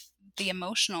the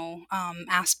emotional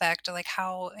aspect, like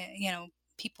how,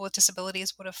 people with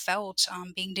disabilities would have felt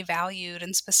being devalued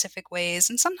in specific ways.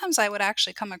 And sometimes I would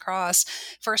actually come across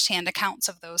firsthand accounts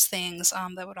of those things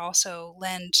that would also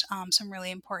lend some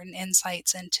really important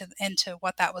insights into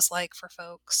what that was like for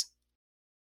folks.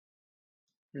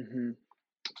 hmm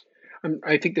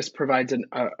I think this provides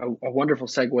a wonderful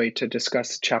segue to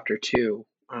discuss chapter two,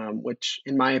 which,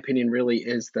 in my opinion, really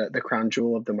is the crown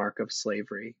jewel of the Mark of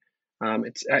Slavery.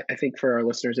 I think for our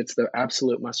listeners, it's the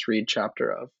absolute must read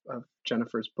chapter of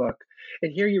Jennifer's book.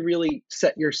 And here you really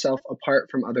set yourself apart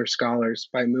from other scholars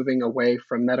by moving away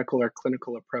from medical or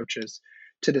clinical approaches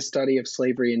to the study of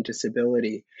slavery and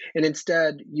disability. And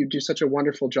instead, you do such a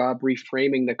wonderful job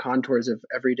reframing the contours of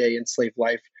everyday enslaved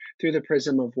life through the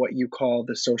prism of what you call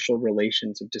the social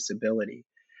relations of disability.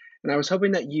 And I was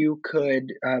hoping that you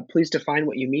could please define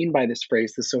what you mean by this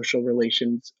phrase, the social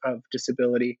relations of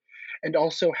disability, and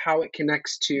also how it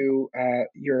connects to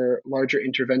your larger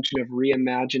intervention of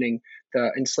reimagining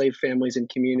the enslaved families and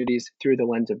communities through the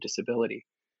lens of disability.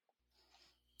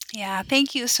 Yeah,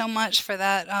 thank you so much for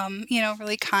that,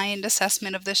 really kind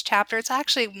assessment of this chapter. It's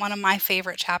actually one of my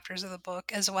favorite chapters of the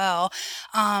book as well.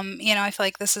 I feel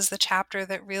like this is the chapter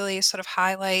that really sort of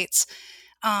highlights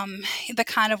um, the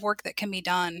kind of work that can be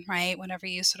done, right? Whenever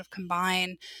you sort of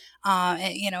combine,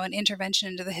 an intervention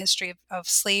into the history of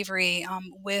slavery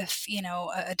with,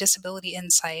 a disability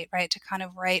insight, right? To kind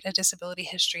of write a disability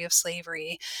history of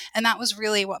slavery, and that was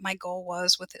really what my goal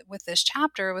was with this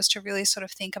chapter was to really sort of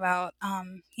think about,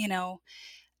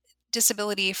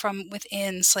 disability from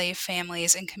within slave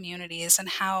families and communities and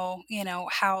how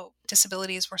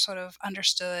disabilities were sort of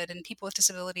understood and people with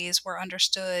disabilities were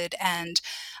understood and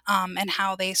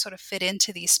how they sort of fit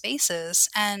into these spaces.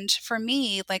 And for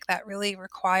me, like that really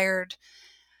required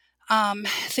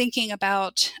thinking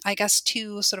about, I guess,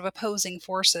 two sort of opposing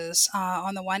forces.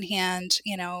 On the one hand,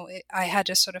 I had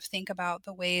to sort of think about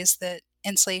the ways that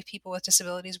enslaved people with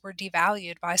disabilities were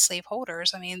devalued by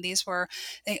slaveholders. I mean, these were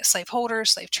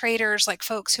slaveholders, slave traders, like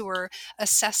folks who were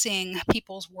assessing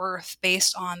people's worth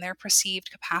based on their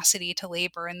perceived capacity to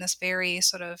labor in this very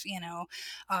sort of,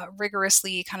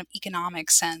 rigorously kind of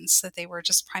economic sense, that they were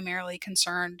just primarily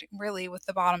concerned really with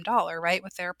the bottom dollar, right,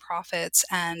 with their profits.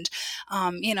 And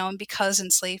because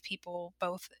enslaved people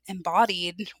both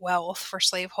embodied wealth for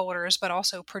slaveholders, but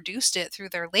also produced it through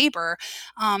their labor,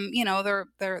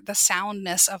 the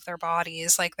soundness of their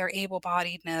bodies, like their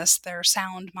able-bodiedness, their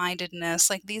sound-mindedness,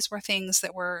 like these were things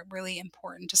that were really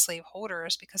important to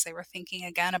slaveholders because they were thinking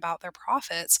again about their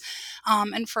profits.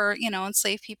 And for,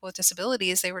 enslaved people with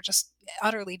disabilities, they were just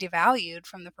utterly devalued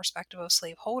from the perspective of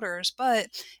slaveholders. But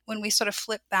when we sort of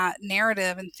flip that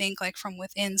narrative and think like from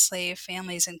within slave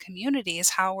families and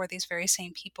communities, how were these very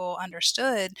same people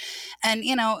understood? And,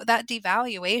 that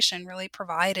devaluation really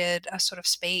provided a sort of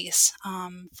space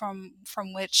from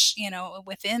which,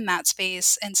 within that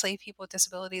space, enslaved people with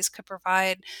disabilities could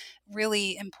provide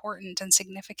really important and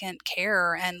significant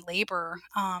care and labor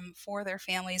for their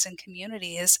families and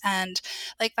communities. And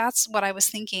like that's what I was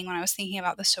thinking when I was thinking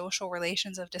about the social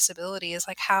relations of disability, is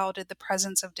like how did the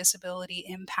presence of disability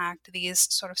impact these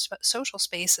sort of social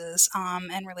spaces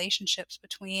and relationships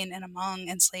between and among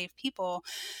enslaved people,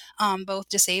 both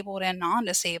disabled and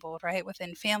non-disabled, right,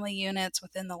 within family units,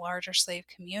 within the larger slave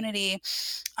community.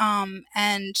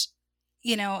 And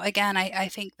again, I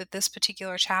think that this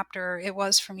particular chapter, it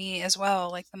was for me as well,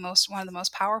 like one of the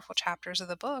most powerful chapters of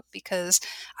the book, because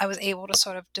I was able to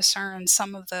sort of discern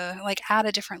some of add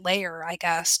a different layer, I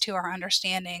guess, to our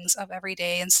understandings of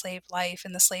everyday enslaved life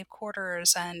in the slave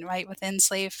quarters and right within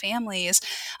slave families.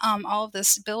 All of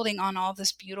this building on all of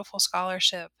this beautiful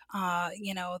scholarship,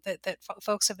 that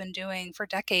folks have been doing for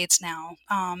decades now,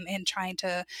 in trying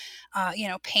to,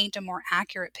 paint a more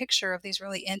accurate picture of these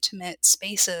really intimate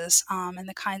spaces, and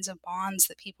the kinds of bonds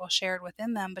that people shared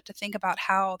within them. But to think about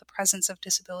how the presence of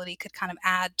disability could kind of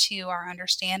add to our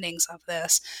understandings of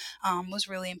this was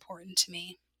really important to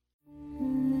me.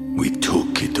 We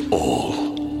took it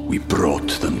all. We brought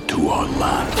them to our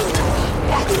land.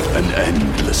 An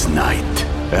endless night,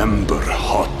 ember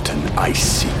hot and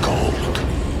icy cold.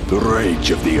 The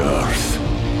rage of the earth.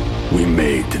 We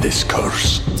made this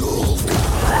curse.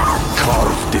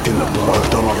 Carved it in the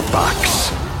blood on our backs.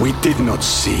 We did not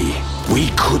see. We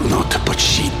could not, but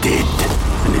she did.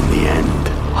 And in the end,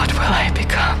 what will I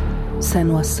become?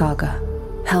 Senua's Saga.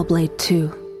 Hellblade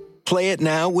 2. Play it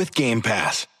now with Game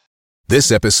Pass.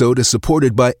 This episode is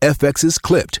supported by FX's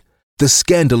Clipped, the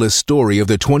scandalous story of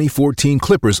the 2014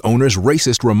 Clippers owner's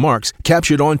racist remarks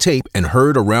captured on tape and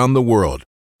heard around the world.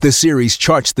 The series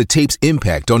charts the tape's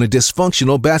impact on a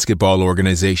dysfunctional basketball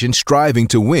organization striving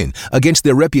to win against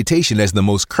their reputation as the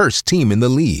most cursed team in the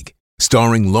league.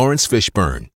 Starring Lawrence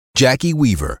Fishburne, Jackie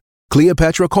Weaver,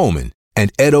 Cleopatra Coleman,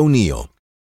 and Ed O'Neill.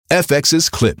 FX's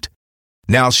Clipped.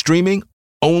 Now streaming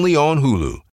only on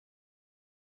Hulu.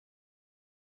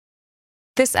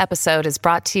 This episode is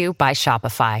brought to you by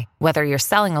Shopify. Whether you're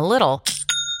selling a little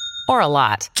or a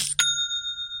lot,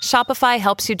 Shopify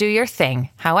helps you do your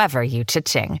thing, however you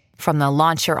cha-ching. From the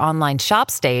launch your online shop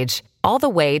stage, all the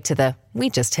way to the we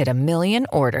just hit 1 million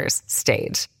orders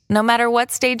stage. No matter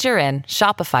what stage you're in,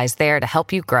 Shopify's there to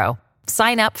help you grow.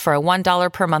 Sign up for a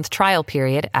 $1 per month trial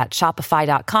period at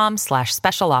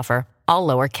shopify.com/special offer, all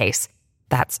lowercase.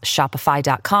 That's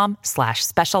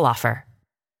shopify.com/special offer.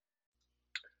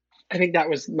 I think that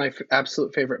was my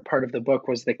absolute favorite part of the book,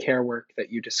 was the care work that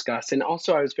you discuss. And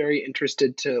also I was very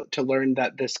interested to learn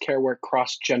that this care work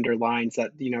crossed gender lines,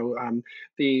 that,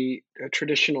 the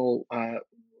traditional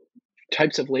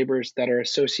types of labors that are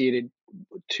associated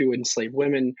to enslaved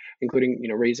women, including,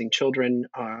 raising children,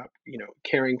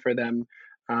 caring for them,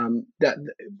 that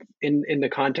in the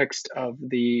context of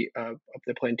the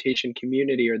plantation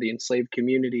community or the enslaved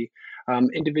community,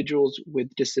 individuals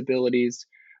with disabilities,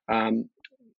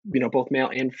 both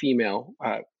male and female,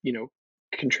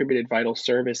 contributed vital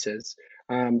services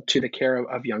to the care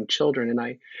of young children. And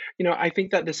I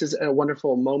think that this is a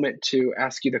wonderful moment to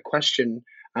ask you the question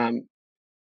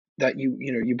that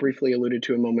you briefly alluded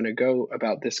to a moment ago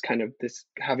about this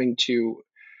having to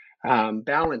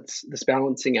balance, this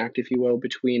balancing act, if you will,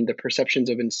 between the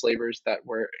perceptions of enslavers that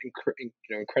were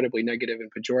incredibly negative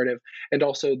and pejorative, and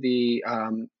also the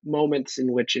moments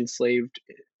in which enslaved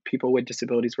people with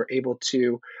disabilities were able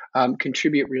to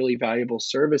contribute really valuable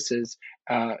services,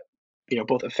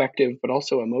 both effective but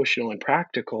also emotional and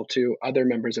practical, to other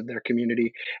members of their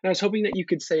community. And I was hoping that you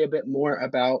could say a bit more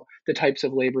about the types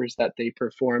of labors that they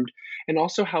performed, and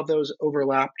also how those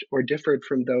overlapped or differed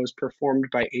from those performed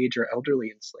by age or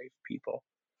elderly enslaved people.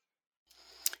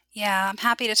 Yeah, I'm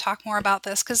happy to talk more about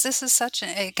this because this is such,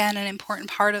 again, an important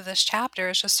part of this chapter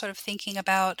is just sort of thinking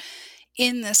about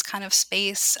in this kind of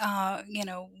space,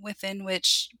 within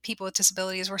which people with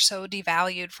disabilities were so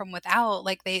devalued from without,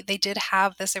 like they did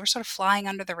have this, they were sort of flying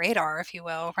under the radar, if you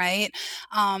will, right?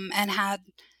 And had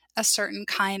a certain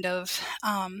kind of,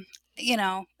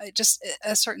 just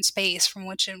a certain space from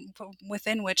which,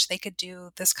 within which they could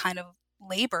do this kind of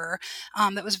labor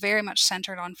that was very much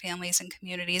centered on families and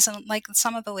communities. And like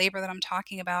some of the labor that I'm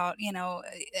talking about,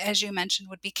 as you mentioned,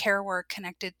 would be care work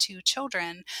connected to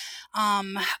children.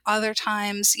 Other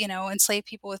times, enslaved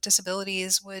people with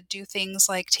disabilities would do things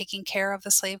like taking care of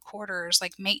the slave quarters,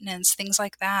 like maintenance, things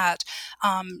like that,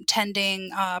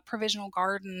 tending provisional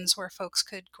gardens where folks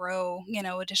could grow,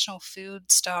 additional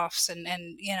foodstuffs and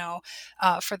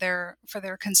for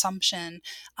their consumption.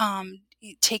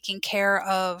 Taking care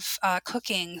of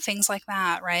cooking, things like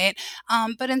that, right?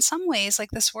 But in some ways,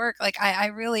 like this work, like I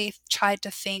really tried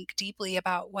to think deeply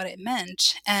about what it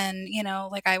meant. And,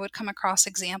 like I would come across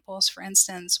examples, for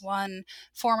instance, one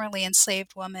formerly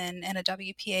enslaved woman in a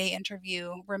WPA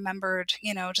interview remembered,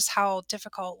 just how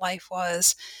difficult life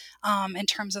was in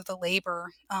terms of the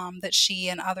labor that she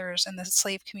and others in the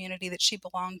slave community that she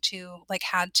belonged to, like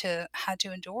had to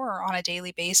endure on a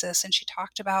daily basis. And she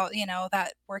talked about,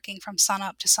 that working from sun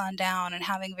up to sundown and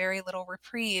having very little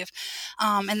reprieve.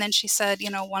 And then she said,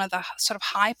 one of the sort of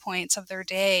high points of their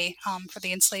day for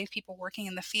the enslaved people working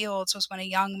in the fields was when a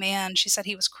young man, she said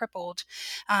he was crippled,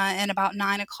 and about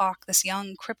 9 o'clock, this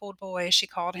young crippled boy, she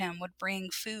called him, would bring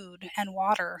food and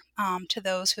water to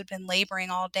those who had been laboring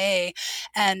all day,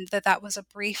 and that was a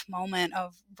brief moment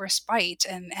of respite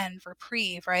and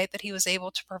reprieve, right? That he was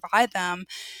able to provide them,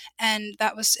 and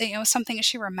that was something that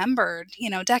she remembered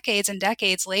decades and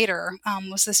decades later,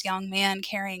 was this young man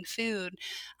carrying food.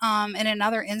 In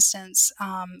another instance,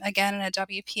 again in a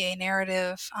WPA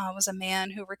narrative, was a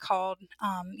man who recalled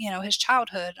his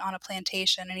childhood on a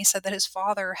plantation, and he said that his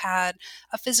father had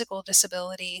a physical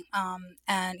disability,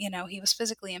 and he was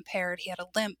physically impaired, he had a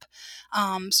limp,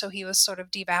 so he was sort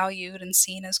of devalued and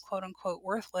seen as quote unquote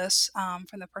worthless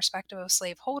from the perspective of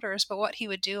slaveholders. But what he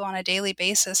would do on a daily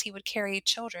basis, he would carry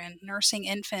children, nursing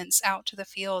infants, out to the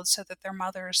fields so that their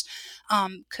mothers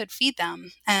could feed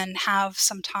them and have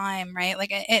some time, right?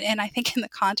 Like, and I think in the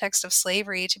context of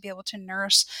slavery, to be able to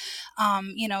nurse,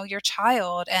 your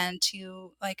child, and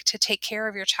to take care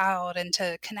of your child and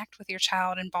to connect with your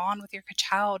child and bond with your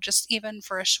child, just even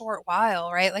for a short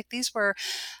while, right? Like these were,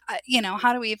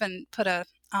 how do we even put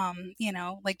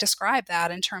describe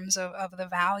that in terms of the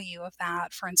value of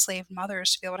that for enslaved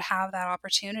mothers to be able to have that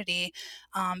opportunity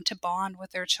to bond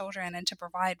with their children and to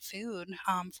provide food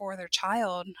for their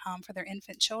child, for their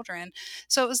infant children.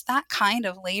 So it was that kind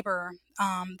of labor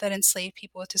that enslaved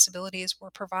people with disabilities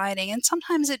were providing. And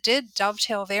sometimes it did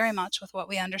dovetail very much with what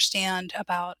we understand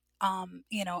about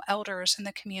elders in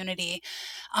the community.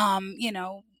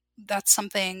 That's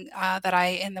something that I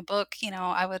in the book,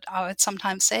 I would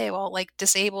sometimes say, well, like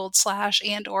disabled slash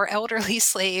and or elderly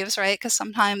slaves, right? Because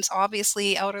sometimes,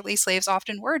 obviously, elderly slaves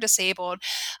often were disabled,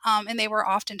 and they were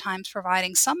oftentimes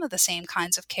providing some of the same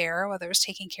kinds of care, whether it was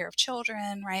taking care of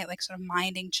children, right, like sort of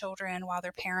minding children while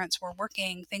their parents were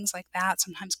working, things like that.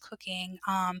 Sometimes cooking,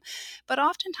 but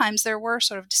oftentimes there were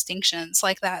sort of distinctions,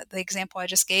 like the example I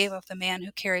just gave of the man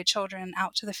who carried children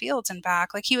out to the fields and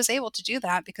back. Like he was able to do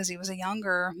that because he was a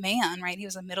younger man, right? He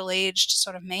was a middle-aged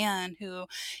sort of man who,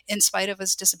 in spite of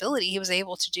his disability, he was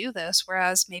able to do this.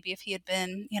 Whereas maybe if he had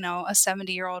been, a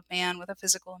 70-year-old man with a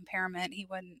physical impairment, he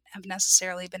wouldn't have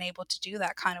necessarily been able to do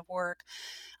that kind of work.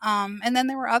 And then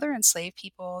there were other enslaved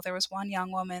people. There was one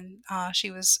young woman,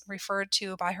 she was referred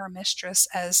to by her mistress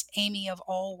as Amy of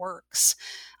all works,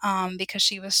 because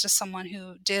she was just someone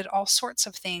who did all sorts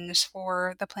of things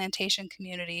for the plantation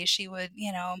community. She would,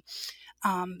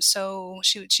 so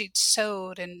she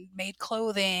sewed and made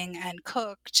clothing and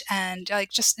cooked and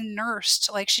like just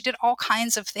nursed, like she did all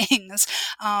kinds of things,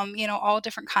 all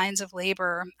different kinds of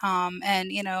labor.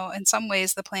 And, in some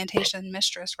ways the plantation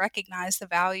mistress recognized the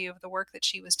value of the work that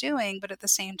she was doing, but at the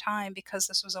same time, because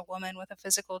this was a woman with a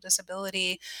physical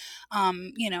disability,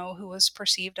 who was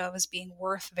perceived of as being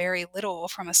worth very little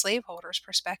from a slaveholder's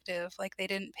perspective, like they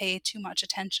didn't pay too much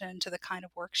attention to the kind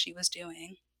of work she was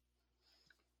doing.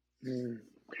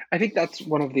 I think that's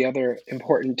one of the other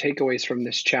important takeaways from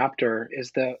this chapter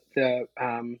is the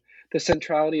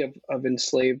centrality of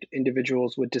enslaved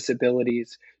individuals with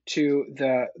disabilities to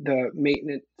the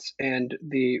maintenance and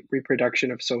the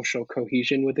reproduction of social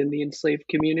cohesion within the enslaved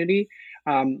community.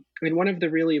 And one of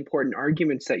the really important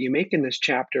arguments that you make in this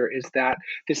chapter is that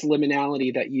this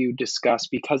liminality that you discuss,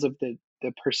 because of the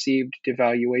perceived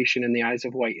devaluation in the eyes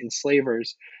of white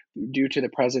enslavers, due to the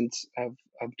presence of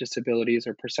disabilities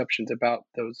or perceptions about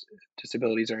those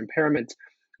disabilities or impairments,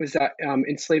 was that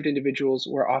enslaved individuals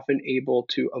were often able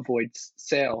to avoid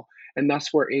sale, and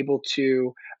thus were able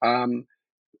to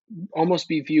almost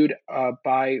be viewed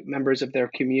by members of their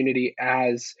community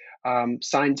as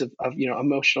signs of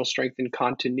emotional strength and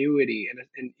continuity,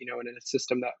 and in a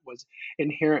system that was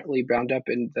inherently bound up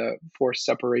in the forced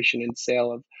separation and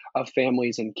sale of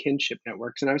families and kinship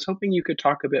networks. And I was hoping you could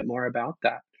talk a bit more about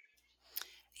that.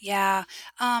 Yeah,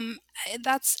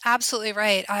 that's absolutely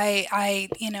right. I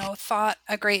thought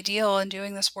a great deal in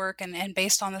doing this work, and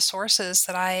based on the sources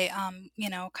that I,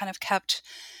 kind of kept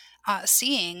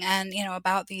seeing, and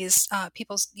about these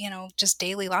people's just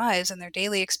daily lives and their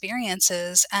daily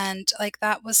experiences, and like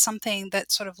that was something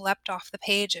that sort of leapt off the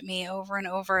page at me over and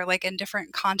over, like in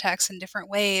different contexts and different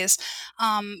ways.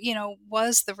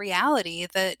 Was the reality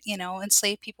that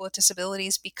enslaved people with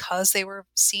disabilities, because they were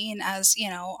seen as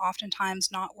oftentimes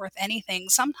not worth anything,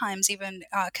 sometimes even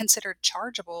considered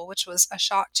chargeable, which was a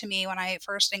shock to me when I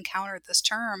first encountered this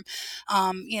term.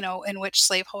 In which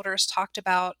slaveholders talked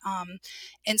about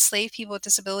enslaved people with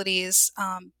disabilities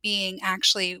being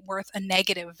actually worth a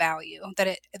negative value,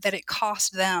 that it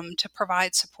cost them to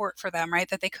provide support for them, right?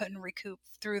 That they couldn't recoup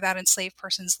through that enslaved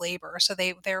person's labor, so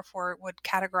they therefore would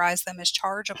categorize them as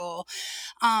chargeable.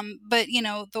 But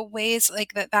the ways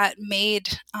like that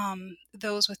made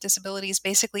those with disabilities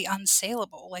basically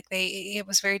unsaleable. Like it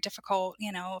was very difficult.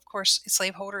 Of course,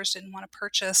 slaveholders didn't want to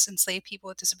purchase enslaved people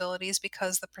with disabilities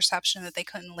because the perception that they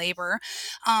couldn't labor.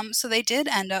 So they did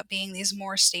end up being these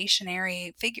more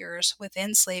stationary figures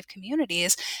within slave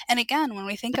communities. And again, when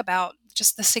we think about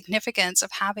just the significance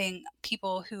of having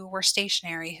people who were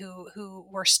stationary, who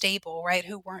were stable, right,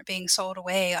 who weren't being sold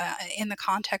away in the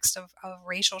context of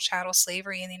racial chattel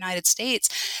slavery in the United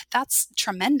States, that's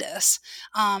tremendous.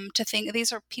 To think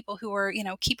these are people who were,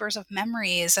 keepers of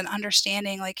memories and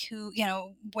understanding like who,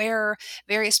 where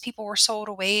various people were sold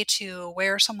away to,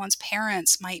 where someone's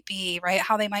parents might be, right,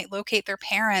 how they might locate their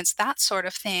parents, that sort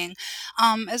of thing.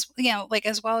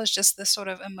 As well as just this sort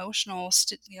of emotional,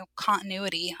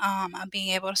 continuity, being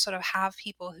able to sort of have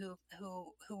people who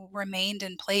remained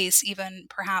in place even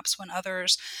perhaps when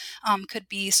others could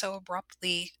be so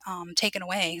abruptly taken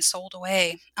away, sold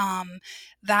away.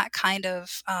 That kind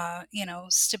of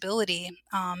stability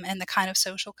and the kind of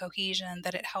social cohesion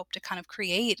that it helped to kind of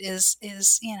create is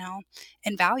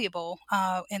invaluable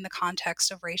in the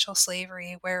context of racial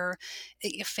slavery, where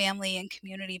family and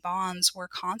community bonds were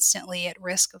constantly at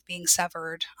risk of being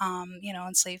severed.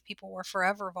 Enslaved people were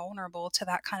forever vulnerable to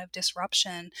that kind of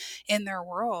disruption in their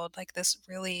world, like this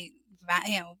really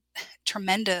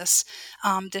tremendous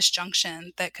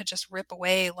disjunction that could just rip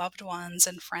away loved ones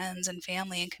and friends and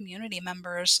family and community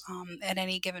members at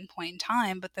any given point in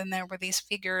time. But then there were these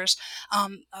figures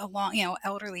along,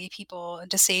 elderly people,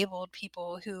 disabled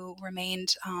people who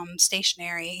remained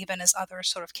stationary even as others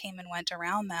sort of came and went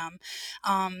around them.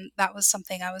 That was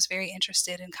something I was very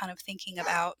interested in kind of thinking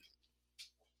about.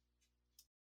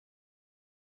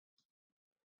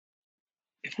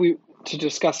 If we to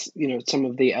discuss, some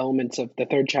of the elements of the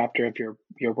third chapter of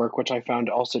your work, which I found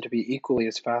also to be equally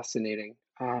as fascinating,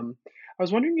 I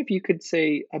was wondering if you could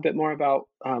say a bit more about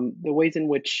the ways in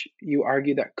which you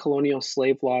argue that colonial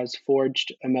slave laws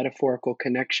forged a metaphorical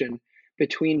connection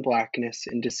between Blackness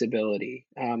and disability.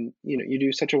 You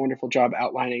do such a wonderful job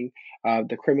outlining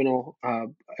the criminal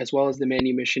as well as the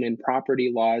manumission and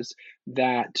property laws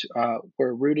that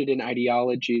were rooted in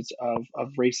ideologies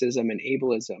of racism and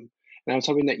ableism. And I was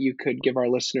hoping that you could give our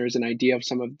listeners an idea of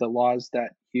some of the laws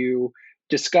that you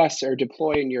discuss or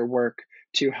deploy in your work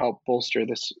to help bolster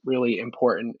this really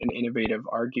important and innovative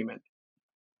argument.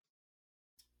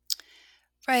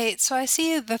 Right. So I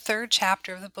see the third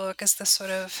chapter of the book as the sort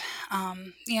of,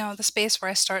 the space where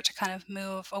I start to kind of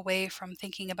move away from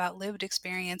thinking about lived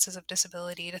experiences of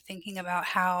disability to thinking about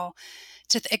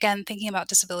again, thinking about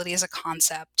disability as a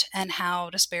concept, and how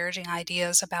disparaging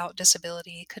ideas about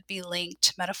disability could be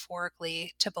linked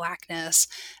metaphorically to Blackness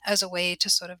as a way to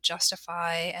sort of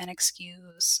justify and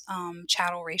excuse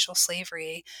chattel racial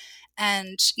slavery.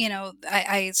 And,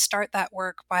 I start that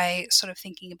work by sort of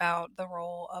thinking about the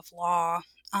role of law.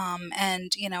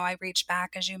 I reach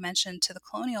back, as you mentioned, to the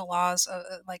colonial laws,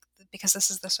 because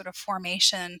this is the sort of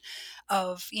formation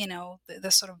of,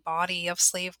 the sort of body of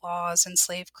slave laws and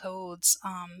slave codes,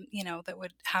 that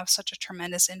would have such a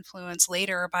tremendous influence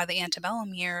later by the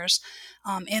antebellum years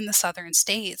in the southern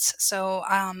states. So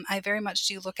I very much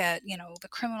do look at, the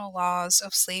criminal laws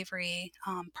of slavery,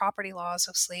 property laws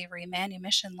of slavery,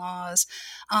 manumission laws,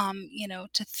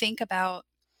 to think about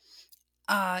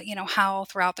how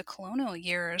throughout the colonial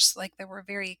years, like there were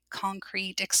very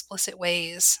concrete, explicit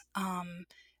ways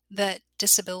that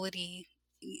disability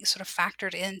sort of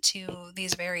factored into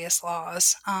these various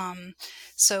laws.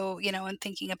 So, in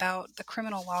thinking about the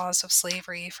criminal laws of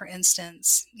slavery, for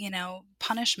instance,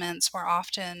 punishments were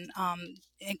often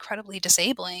incredibly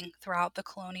disabling throughout the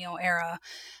colonial era.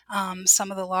 Some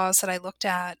of the laws that I looked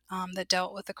at that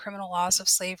dealt with the criminal laws of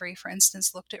slavery, for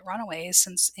instance, looked at runaways,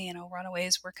 since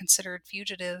runaways were considered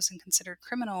fugitives and considered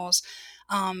criminals.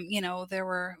 There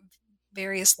were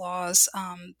various laws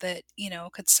that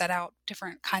could set out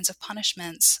different kinds of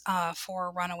punishments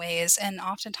for runaways, and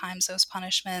oftentimes those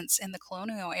punishments in the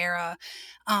colonial era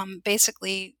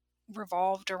basically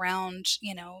revolved around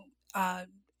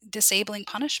disabling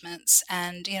punishments,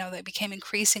 and they became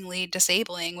increasingly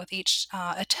disabling with each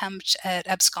attempt at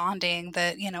absconding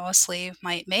that a slave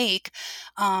might make.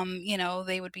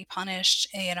 They would be punished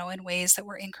in ways that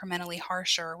were incrementally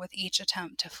harsher with each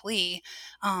attempt to flee.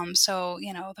 So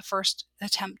the first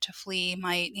attempt to flee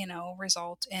might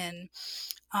result in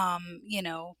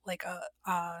like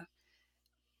a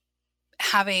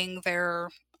having their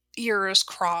ears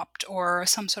cropped or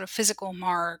some sort of physical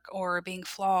mark or being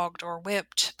flogged or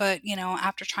whipped. But,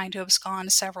 after trying to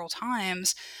abscond several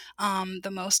times, the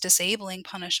most disabling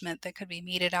punishment that could be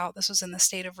meted out, this was in the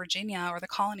state of Virginia, or the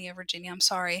colony of Virginia, I'm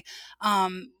sorry,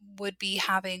 would be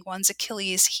having one's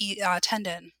Achilles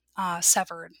tendon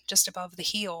severed just above the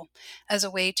heel as a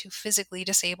way to physically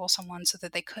disable someone so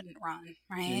that they couldn't run,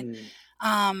 right?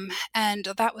 And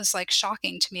that was like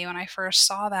shocking to me when I first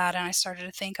saw that, and I started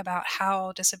to think about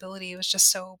how disability was just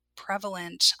so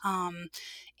prevalent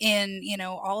in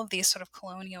all of these sort of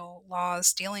colonial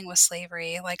laws dealing with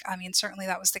slavery. Like, I mean, certainly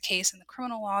that was the case in the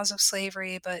criminal laws of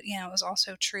slavery, but it was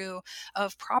also true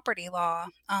of property law.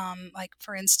 Like,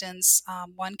 for instance,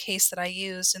 one case that I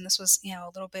used, and this was a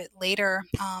little bit later,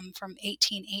 from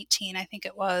 1818, I think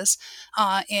it was,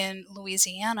 in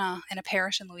Louisiana, in a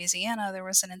parish in Louisiana, there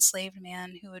was an enslaved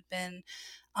man who had been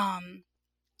um,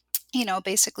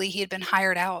 basically he had been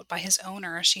hired out by his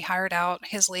owner. She hired out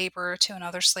his labor to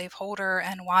another slaveholder,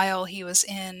 and while he was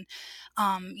in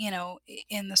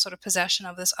the sort of possession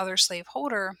of this other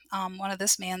slaveholder, one of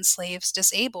this man's slaves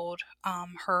disabled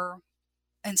her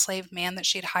enslaved man that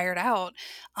she had hired out.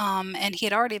 And he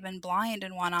had already been blind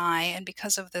in one eye. And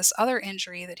because of this other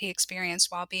injury that he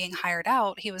experienced while being hired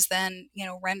out, he was then,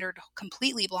 rendered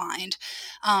completely blind.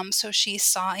 So she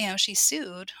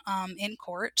sued in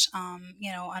court,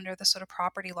 under the sort of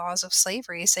property laws of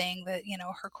slavery, saying that,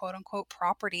 her quote unquote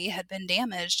property had been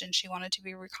damaged and she wanted to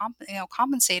be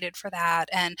compensated for that.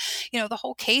 And, the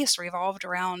whole case revolved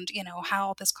around,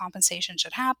 how this compensation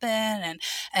should happen.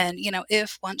 And,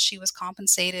 if once she was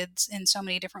compensated in so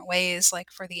many different ways,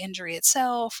 like for the injury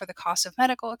itself, for the cost of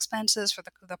medical expenses, for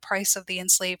the price of the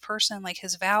enslaved person, like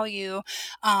his value,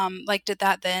 like did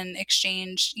that then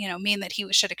mean that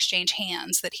he should exchange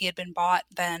hands, that he had been bought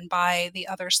then by the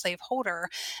other slaveholder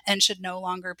and should no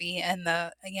longer be in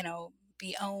the,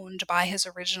 be owned by his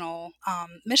original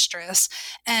mistress.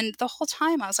 And the whole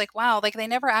time I was like, wow, like they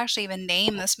never actually even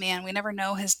name this man. We never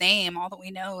know his name. All that we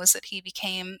know is that he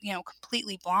became,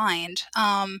 completely blind.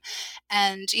 And,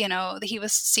 that he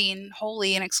was seen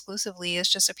wholly and exclusively as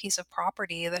just a piece of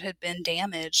property that had been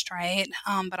damaged, right?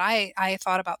 But I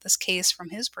thought about this case from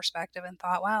his perspective and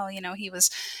thought, wow, he was,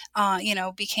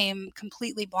 became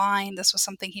completely blind. This was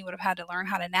something he would have had to learn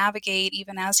how to navigate,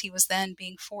 even as he was then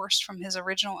being forced from his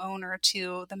original owner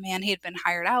to the man he had been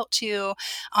hired out to,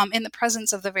 in the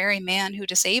presence of the very man who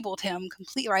disabled him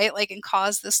completely, right? Like, and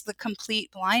caused the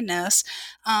complete blindness.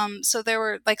 So there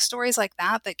were like stories like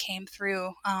that came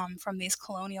through from these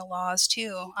colonial laws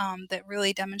too, that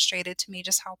really demonstrated to me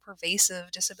just how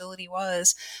pervasive disability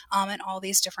was in all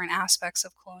these different aspects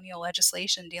of colonial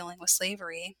legislation dealing with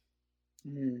slavery.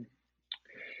 Mm.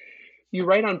 You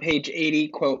write on page 80,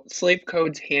 quote, slave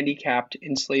codes handicapped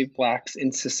enslaved Blacks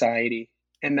in society,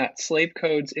 and that slave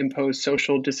codes impose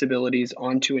social disabilities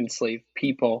onto enslaved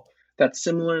people that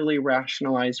similarly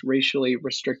rationalize racially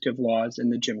restrictive laws in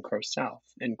the Jim Crow South,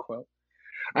 end quote.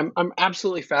 I'm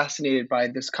absolutely fascinated by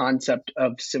this concept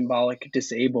of symbolic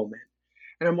disablement.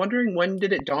 And I'm wondering, when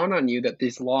did it dawn on you that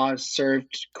these laws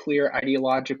served clear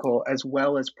ideological as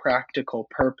well as practical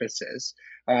purposes?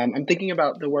 I'm thinking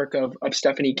about the work of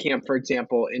Stephanie Camp, for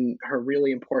example, in her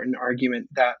really important argument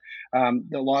that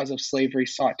the laws of slavery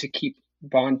sought to keep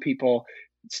bond people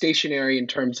stationary in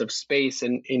terms of space.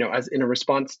 And, as in a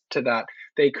response to that,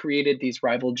 they created these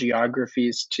rival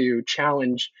geographies to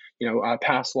challenge,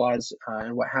 past laws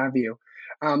and what have you.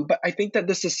 But I think that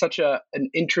this is such an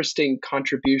interesting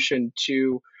contribution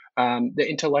to the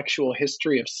intellectual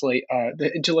history of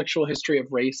the intellectual history of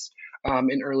race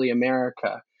in early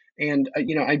America. And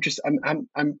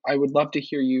I would love to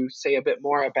hear you say a bit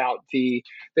more about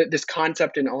this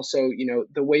concept, and also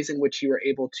the ways in which you were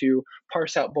able to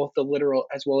parse out both the literal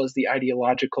as well as the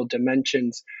ideological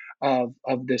dimensions of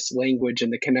this language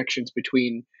and the connections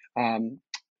between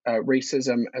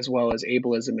racism as well as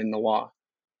ableism in the law.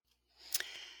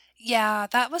 Yeah,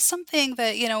 that was something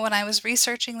that, when I was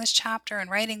researching this chapter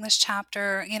and writing this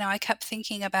chapter, I kept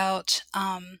thinking about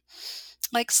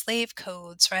like slave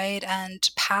codes, right? And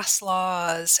pass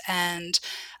laws and,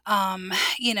 um,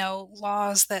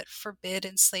 laws that forbid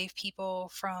enslaved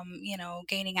people from,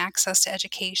 gaining access to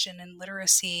education and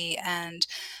literacy. And,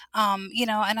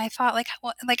 and I thought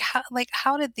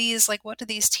how did these, what did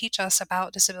these teach us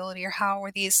about disability, or how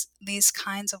were these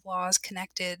kinds of laws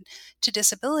connected to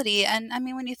disability? And I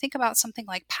mean, when you think about something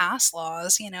like pass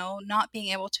laws, not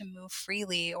being able to move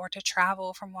freely or to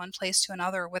travel from one place to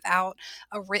another without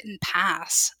a written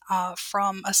pass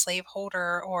from a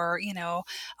slaveholder, or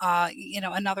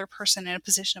another person in a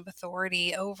position of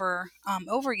authority over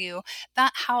you,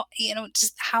 that how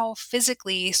just how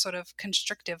physically sort of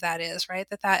constrictive that is, right?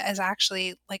 That is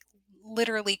actually like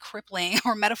literally crippling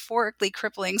or metaphorically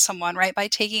crippling someone, right, by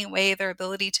taking away their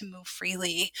ability to move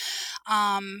freely.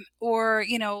 Or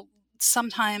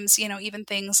sometimes even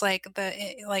things like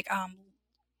the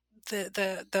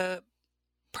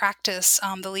practice,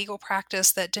 the legal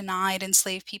practice that denied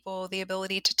enslaved people the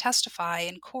ability to testify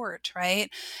in court, right?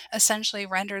 Essentially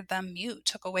rendered them mute,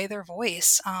 took away their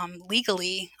voice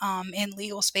legally in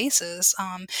legal spaces.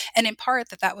 And in part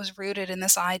that was rooted in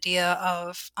this idea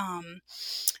of,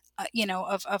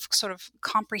 of sort of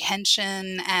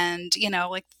comprehension, and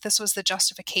like this was the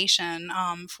justification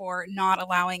for not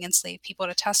allowing enslaved people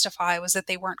to testify, was that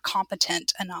they weren't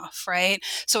competent enough, right?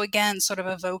 So again, sort of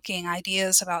evoking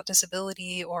ideas about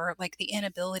disability, or like the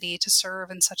inability to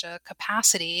serve in such a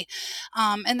capacity.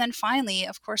 And then finally,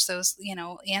 of course, those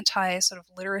anti sort of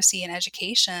literacy and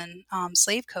education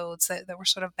slave codes that were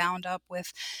sort of bound up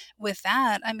with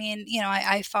that. I mean,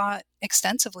 I thought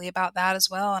extensively about that as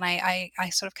well. And I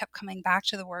sort of kept coming back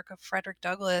to the work of Frederick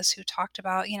Douglass, who talked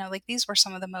about, like these were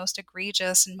some of the most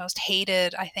egregious and most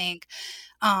hated, I think,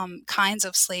 kinds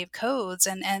of slave codes.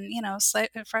 And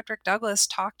Frederick Douglass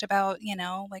talked about,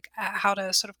 how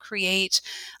to sort of create,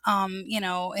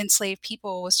 enslaved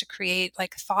people was to create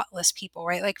like thoughtless people,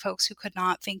 right? Like folks who could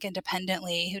not think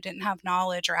independently, who didn't have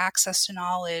knowledge or access to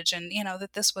knowledge. And,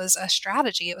 that this was a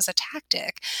strategy, it was a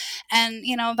tactic. And,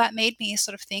 that made me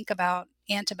sort of think about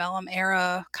antebellum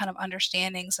era kind of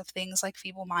understandings of things like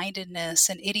feeble-mindedness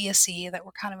and idiocy that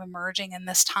were kind of emerging in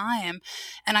this time.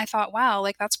 And I thought, wow,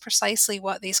 like that's precisely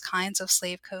what these kinds of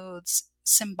slave codes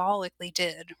symbolically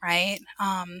did, right?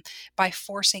 By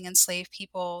forcing enslaved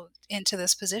people into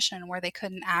this position where they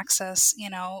couldn't access,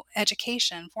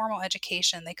 education, formal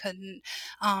education. They couldn't,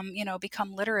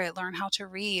 become literate, learn how to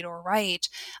read or write.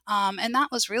 And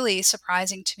that was really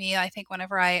surprising to me. I think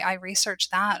whenever I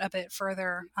researched that a bit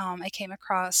further, I came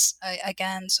across,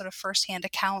 again, sort of firsthand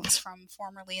accounts from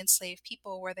formerly enslaved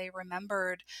people where they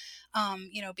remembered,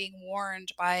 being warned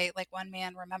by, like one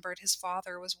man remembered his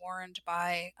father was warned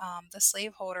by the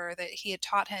slaveholder that he had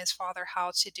taught his father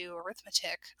how to do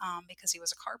arithmetic because he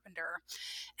was a carpenter.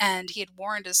 And he had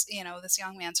warned this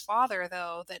young man's father,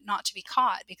 though, that not to be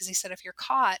caught, because he said, if you're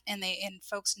caught and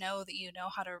folks know that you know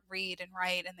how to read and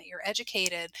write and that you're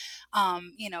educated,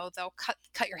 they'll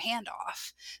cut your hand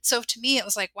off. So to me, it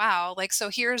was like, wow, like, so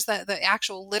here's the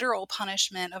actual literal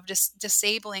punishment of just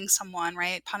disabling someone,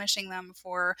 right? Punishing them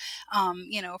for,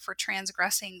 for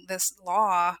transgressing this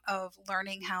law of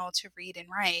learning how to read and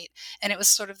write. And it was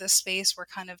sort of this space where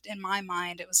kind of, in my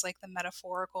mind, it was like the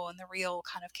metaphorical and the real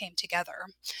kind of came together.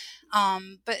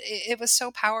 But it was so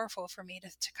powerful for me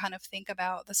to kind of think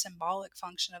about the symbolic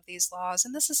function of these laws.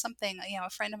 And this is something, a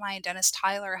friend of mine, Dennis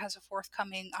Tyler, has a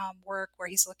forthcoming work where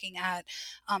he's looking at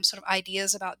sort of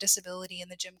ideas about disability in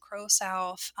the Jim Crow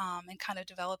South, and kind of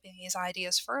developing these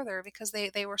ideas further, because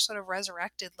they were sort of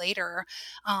resurrected later.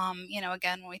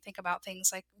 Again, when we think about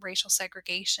things like racial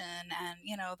segregation and,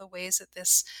 the ways that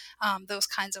those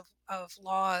kinds of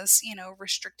laws,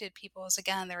 restricted people's,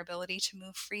 again, their ability to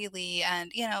move freely.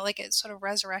 And, it sort of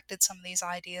resurrected some of these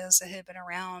ideas that had been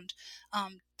around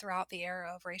throughout the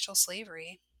era of racial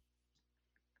slavery.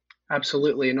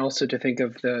 Absolutely. And also to think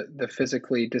of the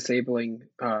physically disabling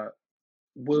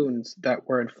wounds that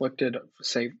were inflicted,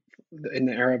 say, in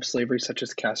the era of slavery, such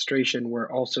as castration,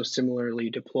 were also similarly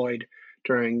deployed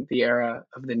during the era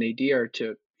of the nadir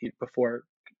before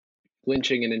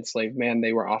lynching an enslaved man.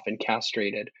 They were often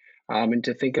castrated. And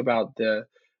to think about the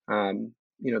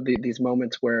these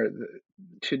moments where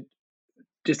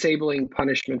disabling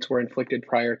punishments were inflicted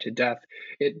prior to death,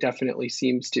 it definitely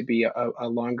seems to be a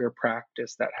longer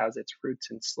practice that has its roots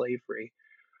in slavery.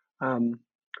 Um,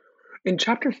 in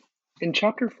chapter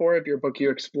 4 of your book,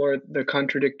 you explore the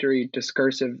contradictory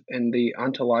discursive and the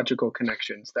ontological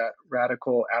connections that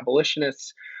radical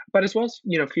abolitionists, but as well as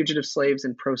fugitive slaves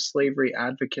and pro-slavery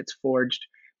advocates forged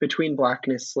between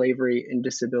Blackness, slavery, and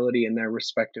disability in their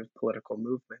respective political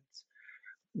movements.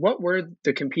 What were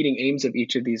the competing aims of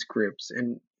each of these groups,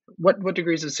 and what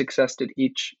degrees of success did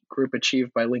each group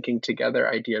achieve by linking together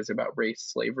ideas about race,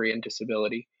 slavery, and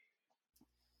disability?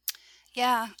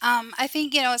 Yeah, I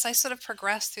think, as I sort of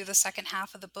progressed through the second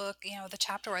half of the book, the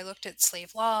chapter where I looked at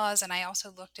slave laws, and I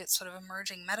also looked at sort of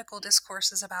emerging medical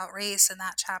discourses about race in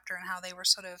that chapter and how they were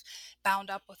sort of bound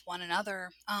up with one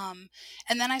another.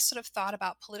 And then I sort of thought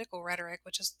about political rhetoric,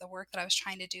 which is the work that I was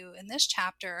trying to do in this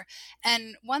chapter.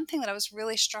 And one thing that I was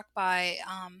really struck by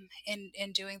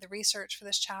in doing the research for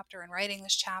this chapter and writing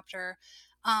this chapter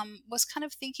was kind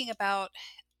of thinking about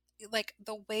like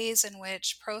the ways in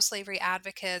which pro-slavery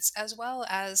advocates as well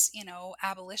as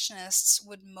abolitionists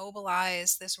would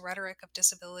mobilize this rhetoric of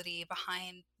disability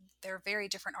behind their very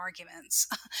different arguments.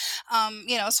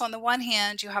 So on the one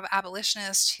hand you have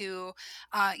abolitionists who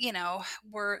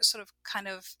were sort of kind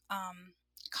of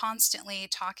constantly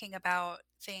talking about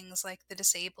things like the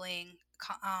disabling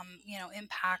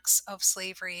impacts of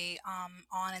slavery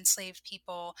on enslaved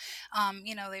people.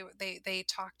 They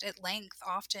talked at length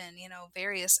often,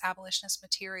 various abolitionist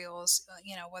materials,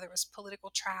 whether it was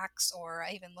political tracts, or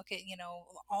I even look at,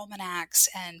 almanacs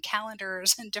and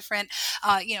calendars and different,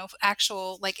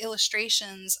 actual like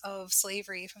illustrations of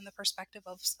slavery from the perspective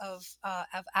of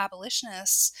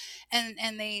abolitionists.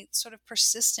 And they sort of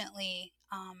persistently,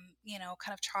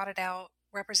 kind of trotted out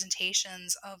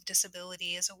representations of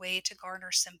disability as a way to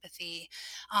garner sympathy,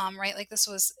 right? Like this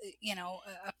was,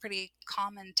 a pretty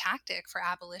common tactic for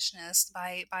abolitionists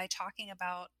by talking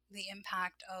about the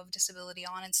impact of disability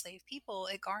on enslaved people.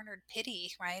 It garnered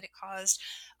pity, right? It caused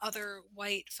other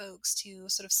white folks to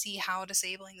sort of see how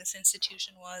disabling this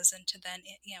institution was, and to then,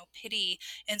 pity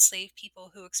enslaved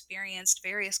people who experienced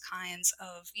various kinds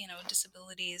of,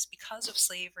 disabilities because of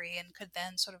slavery, and could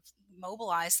then sort of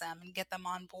mobilize them and get them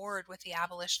on board with the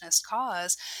abolitionist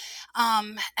cause.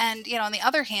 And, on the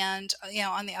other hand,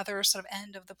 on the other sort of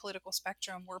end of the political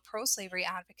spectrum were pro-slavery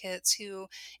advocates who,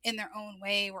 in their own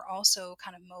way, were also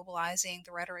kind of mobilizing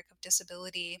the rhetoric of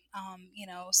disability.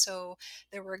 So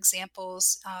there were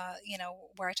examples,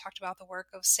 where I talked about the work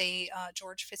of, say,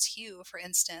 George Fitzhugh, for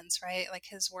instance, right? Like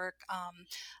his work,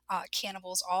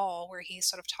 Cannibals All, where he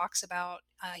sort of talks about,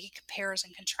 he compares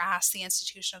and contrasts the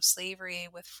institution of slavery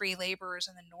with free laborers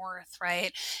in the North,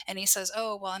 right? And he says,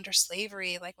 oh, well, under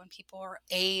slavery, like when people are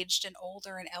aged and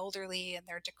older and elderly and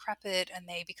they're decrepit and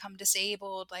they become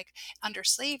disabled, like under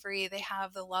slavery, they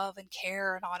have the love and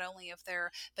care not only of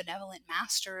their benevolent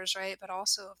masters, right, but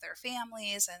also of their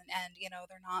families, and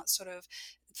they're not sort of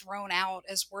thrown out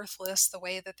as worthless the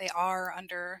way that they are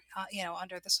under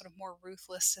under the sort of more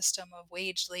ruthless system of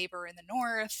wage labor in the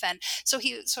North. And so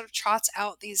he sort of trots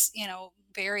out these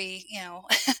very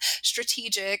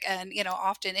strategic and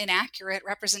often inaccurate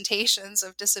representations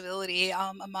of disability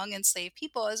among enslaved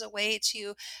people as a way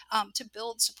to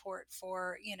build support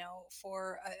for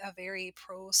a very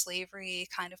pro-slavery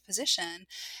kind of position.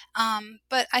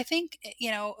 But I think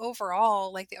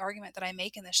overall, like the argument that I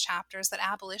make in this chapter is that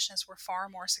abolitionists were far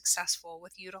more successful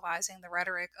with utilizing the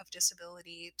rhetoric of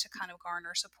disability to kind of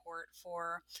garner support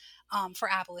for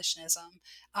abolitionism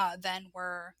than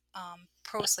were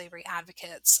pro-slavery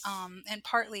advocates. And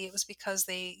partly it was because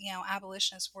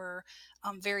abolitionists were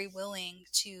very willing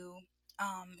to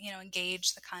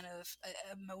engage the kind of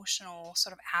emotional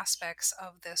sort of aspects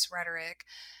of this rhetoric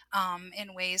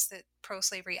in ways that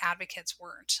pro-slavery advocates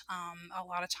weren't. A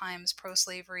lot of times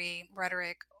pro-slavery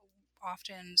rhetoric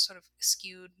often sort of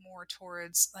skewed more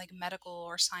towards like medical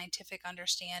or scientific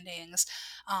understandings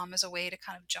as a way to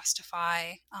kind of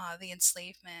justify the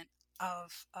enslavement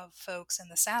of folks in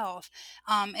the South.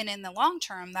 And in the long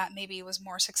term, that maybe was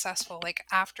more successful, like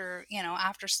after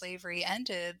slavery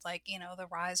ended, like, the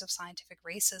rise of scientific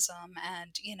racism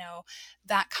and,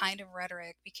 that kind of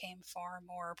rhetoric became far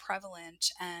more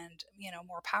prevalent and,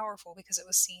 more powerful because it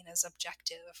was seen as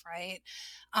objective, right?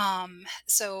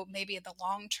 So maybe in the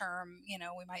long term,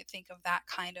 we might think of that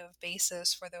kind of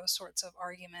basis for those sorts of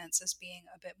arguments as being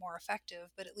a bit more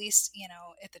effective. But at least,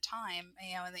 at the time,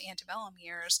 in the antebellum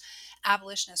years,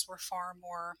 abolitionists were far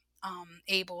more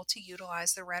able to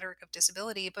utilize the rhetoric of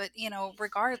disability. But,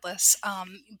 regardless,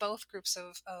 both groups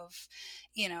of,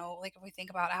 like if we think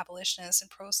about abolitionists and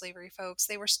pro-slavery folks,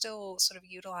 they were still sort of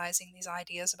utilizing these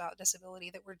ideas about disability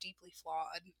that were deeply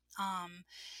flawed.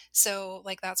 So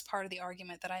like that's part of the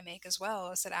argument that I make as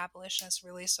well, is that abolitionists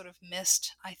really sort of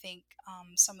missed, I think,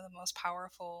 some of the most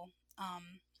powerful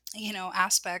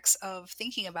aspects of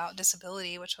thinking about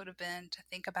disability, which would have been to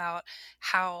think about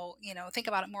how, think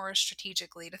about it more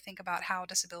strategically, to think about how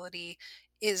disability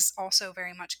is also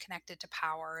very much connected to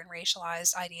power and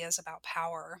racialized ideas about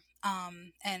power.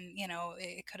 And,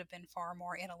 it could have been far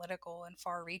more analytical and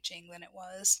far reaching than it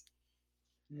was.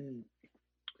 Mm.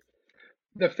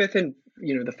 The fifth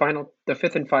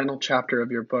and final chapter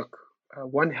of your book,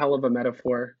 One Hell of a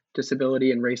Metaphor: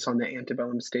 Disability and Race on the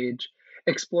Antebellum Stage,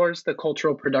 explores the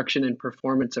cultural production and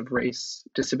performance of race,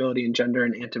 disability, and gender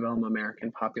in antebellum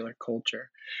American popular culture.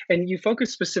 And you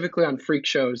focus specifically on freak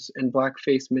shows and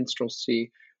blackface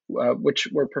minstrelsy, which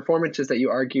were performances that you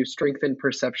argue strengthened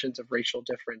perceptions of racial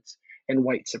difference and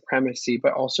white supremacy,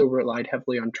 but also relied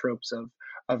heavily on tropes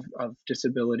of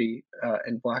disability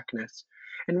and blackness.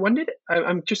 And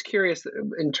I'm just curious,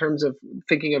 in terms of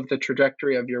thinking of the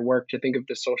trajectory of your work, to think of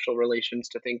the social relations,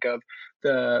 to think of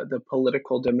the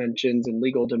political dimensions and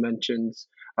legal dimensions,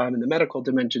 and the medical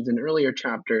dimensions in earlier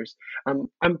chapters.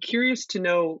 I'm curious to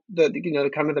know the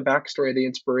kind of the backstory, the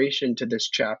inspiration to this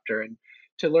chapter, and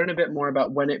to learn a bit more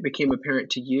about when it became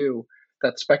apparent to you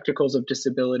that spectacles of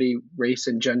disability, race,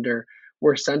 and gender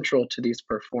were central to these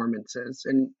performances,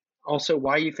 and also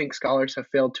why you think scholars have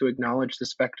failed to acknowledge the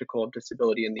spectacle of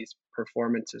disability in these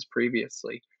performances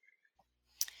previously.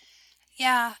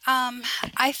 Yeah,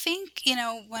 I think,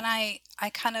 when I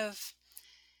kind of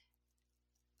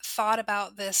thought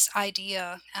about this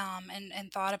idea,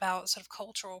 and thought about sort of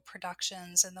cultural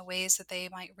productions and the ways that they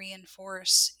might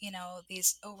reinforce,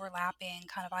 these overlapping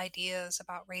kind of ideas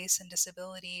about race and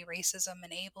disability, racism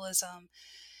and ableism.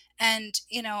 And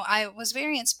I was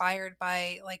very inspired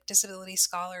by like disability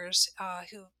scholars,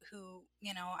 who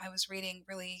I was reading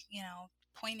really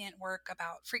poignant work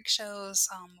about freak shows,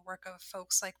 work of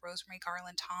folks like Rosemary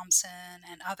Garland Thompson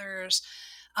and others,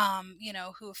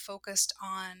 who have focused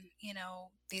on,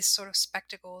 these sort of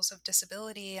spectacles of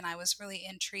disability. And I was really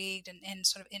intrigued and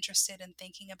sort of interested in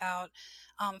thinking about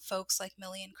folks like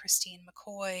Millie and Christine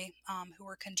McCoy, who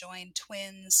were conjoined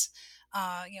twins,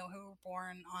 who were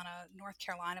born on a North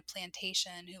Carolina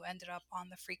plantation, who ended up on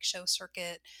the freak show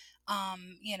circuit,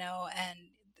 and,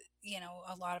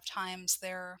 a lot of times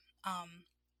they're,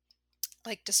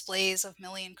 like displays of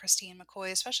Millie and Christine McCoy,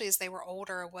 especially as they were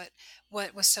older.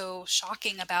 What was so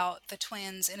shocking about the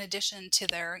twins, in addition to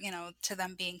their, to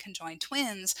them being conjoined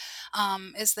twins,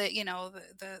 is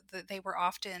that they were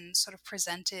often sort of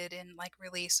presented in like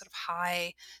really sort of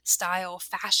high style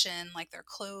fashion. Like their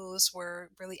clothes were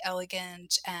really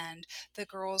elegant, and the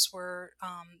girls were,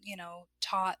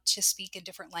 taught to speak in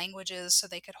different languages, so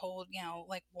they could hold,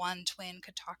 like one twin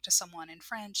could talk to someone in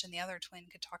French, and the other twin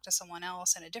could talk to someone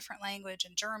else in a different language,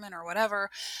 in German or whatever.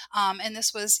 And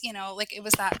this was, like it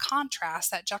was that contrast,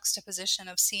 that juxtaposition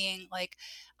of seeing like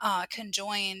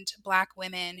conjoined Black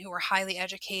women who were highly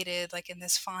educated, like in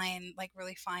this fine, like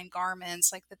really fine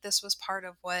garments, like that this was part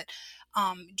of what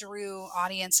drew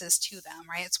audiences to them,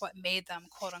 right? It's what made them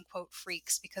quote unquote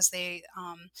freaks, because they,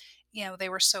 they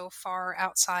were so far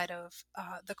outside of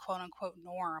the quote unquote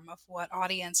norm of what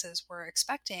audiences were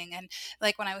expecting. And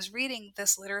like when I was reading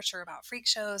this literature about freak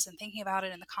shows and thinking about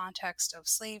it in the context of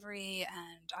slavery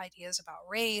and ideas about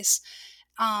race,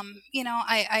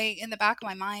 I in the back of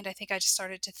my mind, I think I just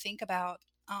started to think about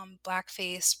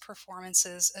blackface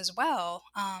performances as well,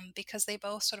 because they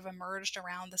both sort of emerged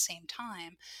around the same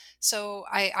time. So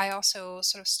I also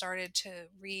sort of started to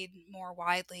read more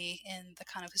widely in the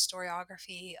kind of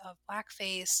historiography of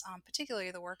blackface, particularly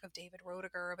the work of David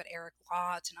Roediger, but Eric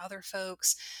Lott and other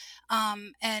folks.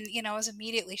 And, I was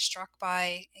immediately struck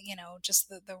by, just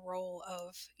the role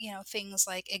of, things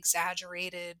like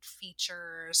exaggerated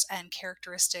features and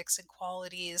characteristics and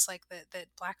qualities like that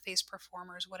blackface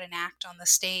performers would enact on the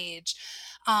stage.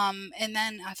 And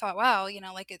then I thought, wow,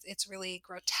 like it's really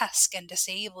grotesque and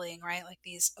disabling, right? Like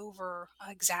these over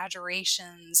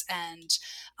exaggerations and,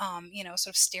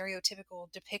 sort of stereotypical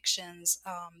depictions,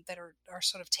 that are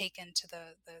sort of taken to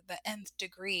the nth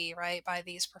degree, right, by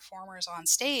these performers on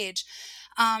stage.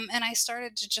 And I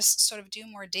started to just sort of do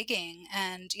more digging.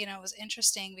 And, it was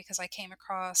interesting because I came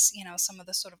across, some of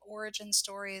the sort of origin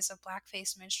stories of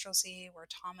blackface minstrelsy, where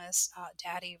Thomas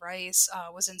Daddy Rice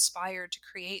was inspired to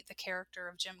create the character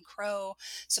of Jim Crow.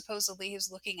 Supposedly he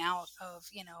was looking out of,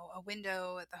 a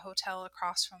window at the hotel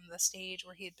across from the stage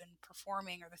where he had been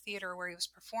performing, or the theater where he was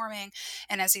performing.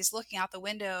 And as he's looking out the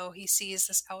window, he sees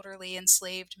this elderly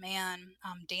enslaved man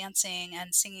dancing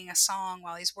and singing a song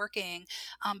while he's working.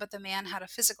 But the man had a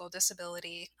physical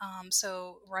disability.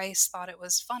 So Rice thought it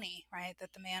was funny, right,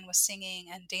 that the man was singing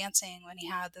and dancing when he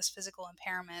had this physical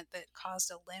impairment that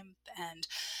caused a limp. And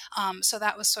so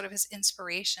that was sort of his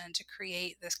inspiration to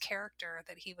create this character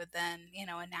that he would then,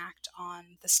 enact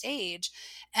on the stage.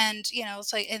 And,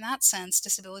 it's like in that sense,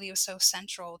 disability was so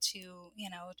central to,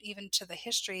 even to the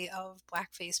history of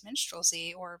blackface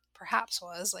minstrelsy, or perhaps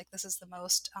was, like, this is the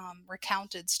most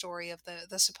recounted story of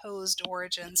the supposed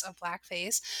origins of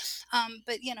blackface.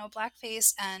 But,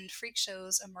 blackface and freak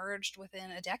shows emerged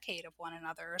within a decade of one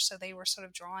another. So they were sort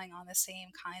of drawing on the same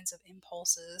kinds of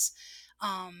impulses.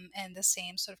 And the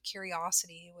same sort of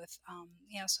curiosity with,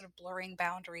 sort of blurring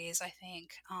boundaries, I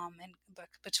think,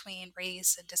 between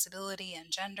race and disability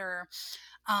and gender,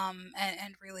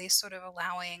 and really sort of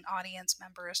allowing audience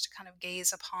members to kind of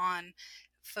gaze upon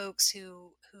folks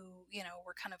who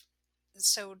were kind of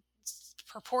so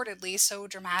purportedly so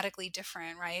dramatically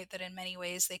different, right, that in many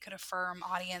ways they could affirm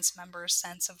audience members'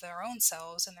 sense of their own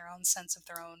selves and their own sense of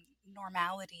their own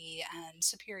normality and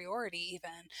superiority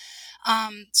even.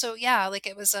 So yeah, like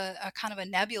it was a kind of a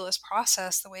nebulous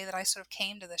process, the way that I sort of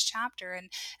came to this chapter. And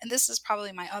this is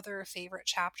probably my other favorite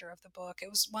chapter of the book. It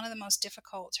was one of the most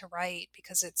difficult to write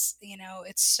because it's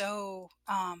so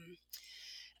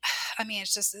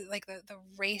it's just like the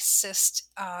racist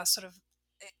sort of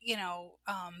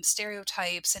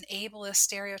stereotypes and ableist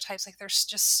stereotypes, like there's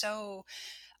just so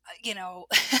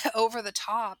over the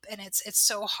top, and it's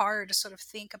so hard to sort of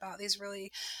think about these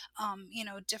really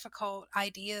difficult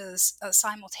ideas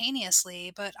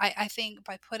simultaneously. But I think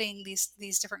by putting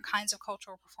these different kinds of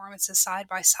cultural performances side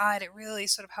by side, it really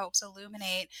sort of helps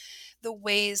illuminate the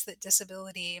ways that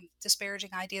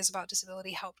disparaging ideas about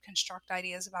disability helped construct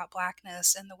ideas about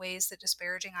blackness, and the ways that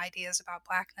disparaging ideas about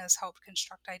blackness helped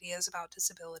construct ideas about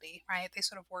disability, right? They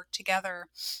sort of work together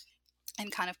and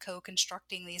kind of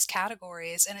co-constructing these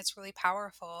categories, and it's really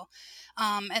powerful.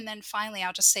 And then finally,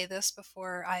 I'll just say this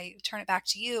before I turn it back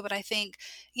to you, but I think,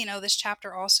 this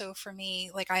chapter also for me,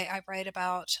 like I write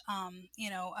about,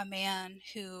 a man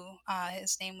who,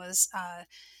 his name was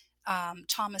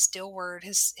Thomas Dilward.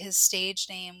 His stage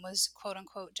name was quote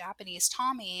unquote Japanese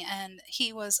Tommy, and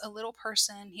he was a little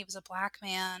person. He was a black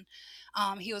man.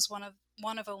 He was one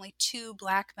of only two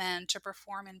black men to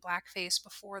perform in blackface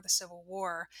before the Civil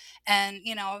War. And,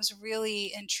 I was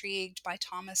really intrigued by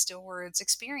Thomas Dilward's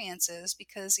experiences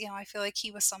because, I feel like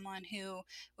he was someone who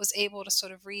was able to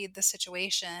sort of read the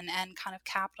situation and kind of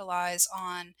capitalize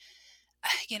on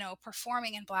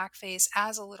performing in blackface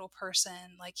as a little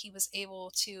person. Like he was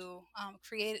able to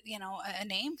create, a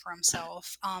name for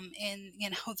himself in,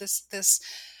 this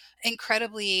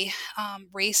incredibly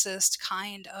racist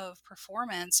kind of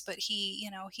performance. But he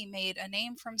made a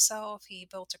name for himself. He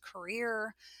built a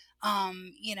career.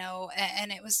 And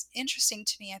it was interesting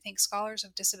to me. I think scholars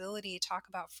of disability talk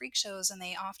about freak shows, and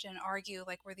they often argue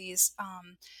like were these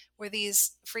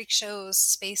freak shows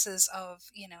spaces of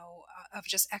of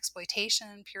just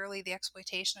exploitation, purely the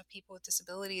exploitation of people with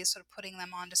disabilities, sort of putting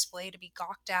them on display to be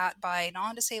gawked at by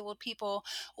non-disabled people,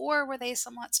 or were they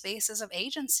somewhat spaces of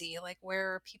agency, like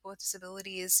where people with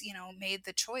disabilities made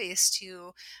the choice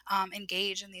to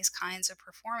engage in these kinds of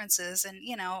performances. And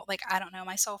like I don't know,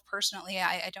 myself personally,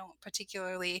 I don't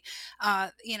particularly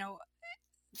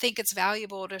think it's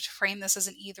valuable to frame this as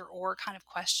an either or kind of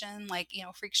question. Like,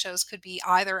 freak shows could be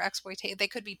either exploitative, they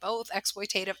could be both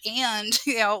exploitative and,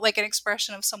 like an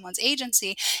expression of someone's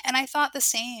agency. And I thought the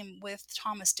same with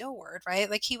Thomas Dilward, right?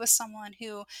 Like he was someone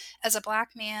who, as a black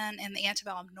man in the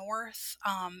antebellum North,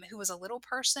 who was a little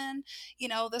person,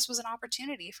 this was an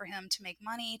opportunity for him to make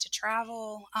money, to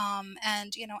travel.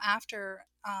 And,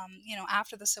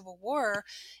 after the Civil War,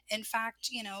 in fact,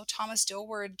 Thomas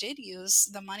Dilward did use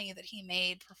the money that he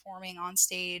made performing on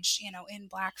stage, in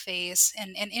blackface.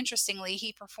 And interestingly,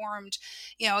 he performed,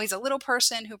 he's a little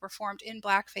person who performed in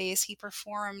blackface. He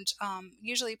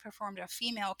usually performed a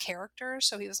female character.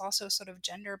 So he was also sort of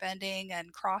gender bending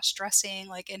and cross-dressing,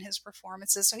 like in his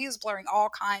performances. So he was blurring all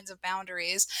kinds of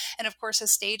boundaries. And of course,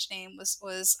 his stage name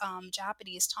was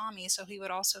Japanese Tommy. So he would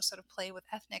also sort of play with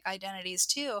ethnic identities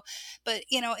too. But,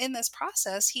 in this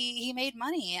process, he made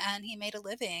money and he made a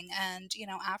living. And,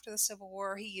 after the Civil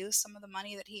War, he used some of the money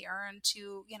money that he earned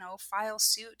to, file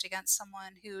suit against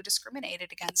someone who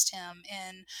discriminated against him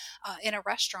in a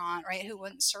restaurant, right? Who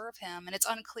wouldn't serve him, and it's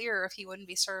unclear if he wouldn't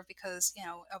be served because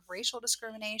of racial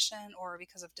discrimination or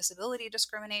because of disability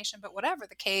discrimination. But whatever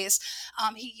the case,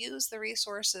 he used the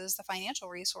resources, the financial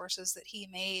resources that he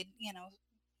made,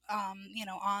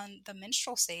 on the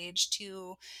minstrel stage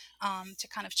to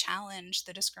kind of challenge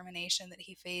the discrimination that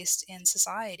he faced in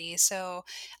society. So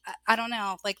I don't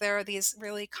know, like there are these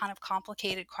really kind of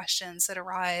complicated questions that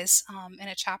arise in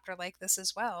a chapter like this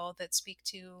as well that speak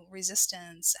to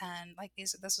resistance, and like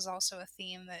this was also a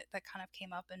theme that kind of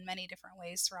came up in many different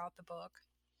ways throughout the book.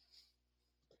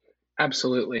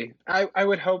 Absolutely. I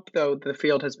would hope, though, the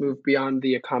field has moved beyond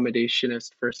the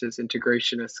accommodationist versus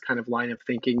integrationist kind of line of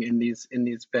thinking in these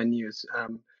venues,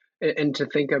 and to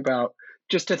think about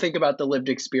the lived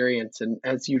experience, and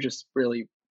as you just really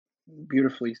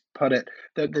beautifully put it,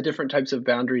 the different types of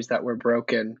boundaries that were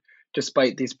broken,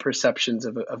 despite these perceptions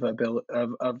of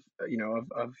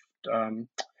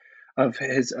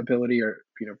his ability, or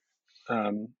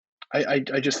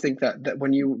I just think that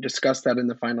when you discuss that in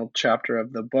the final chapter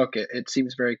of the book, it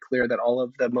seems very clear that all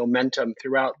of the momentum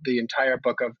throughout the entire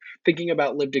book of thinking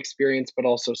about lived experience, but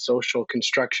also social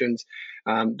constructions,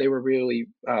 they were really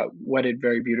wedded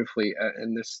very beautifully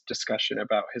in this discussion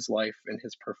about his life and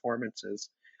his performances.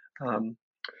 And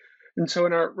so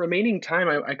in our remaining time,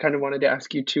 I kind of wanted to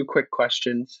ask you two quick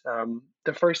questions.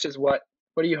 The first is, what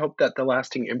do you hope that the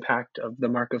lasting impact of the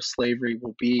Mark of Slavery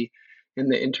will be in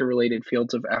the interrelated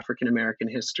fields of African American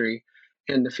history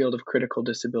and the field of critical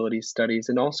disability studies?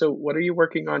 And also, what are you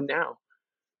working on now?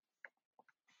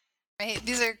 Right.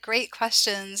 These are great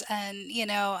questions. And,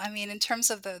 in terms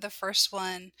of the first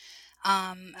one,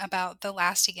 about the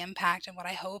lasting impact and what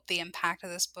I hope the impact of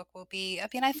this book will be,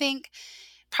 I think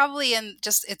probably in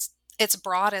just its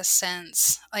broadest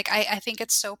sense, like I think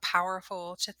it's so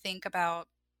powerful to think about,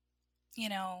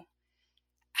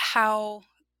 how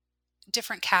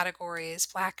different categories,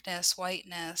 blackness,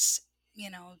 whiteness,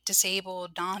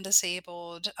 disabled,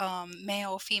 non-disabled,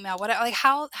 male, female, what, like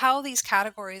how these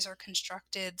categories are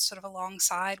constructed sort of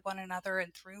alongside one another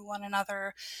and through one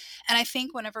another. And I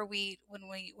think when we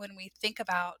think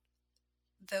about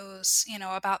those,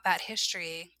 about that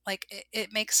history, like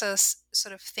it makes us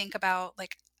sort of think about,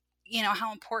 like,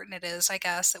 how important it is, I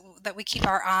guess, that we keep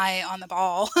our eye on the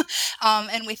ball,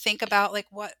 and we think about, like,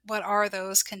 what are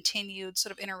those continued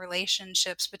sort of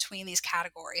interrelationships between these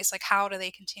categories? Like, how do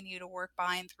they continue to work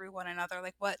by and through one another?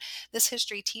 Like, what this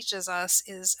history teaches us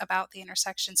is about the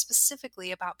intersection,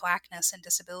 specifically about blackness and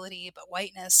disability, but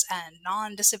whiteness and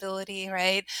non-disability,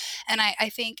 right? And I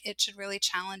think it should really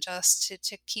challenge us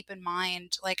to keep in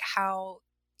mind, like, how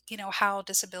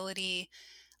disability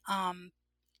um,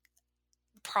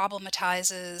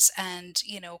 problematizes and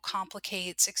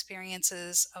complicates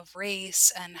experiences of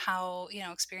race, and how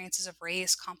experiences of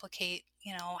race complicate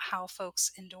how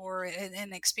folks endure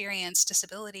and experience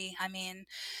disability. And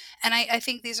I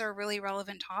think these are really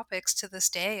relevant topics to this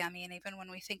day. Even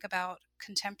when we think about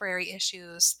contemporary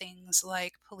issues, things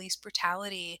like police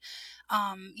brutality,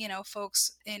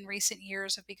 folks in recent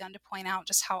years have begun to point out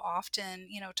just how often,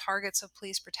 targets of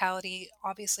police brutality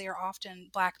obviously are often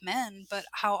Black men, but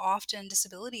how often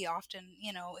disability often,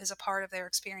 is a part of their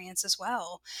experience as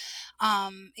well.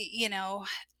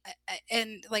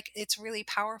 And like it's really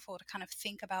powerful to kind of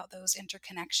think about those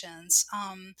interconnections.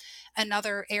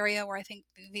 Another area where I think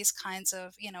these kinds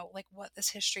of, like what this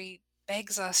history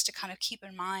begs us to kind of keep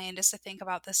in mind is to think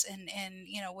about this in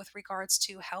with regards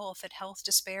to health and health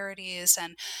disparities.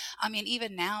 And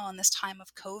even now in this time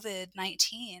of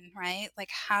COVID-19, right?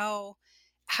 Like how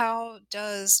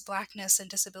does blackness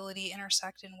and disability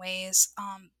intersect in ways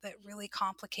that really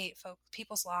complicate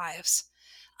people's lives?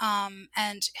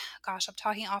 And gosh, I'm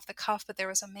talking off the cuff, but there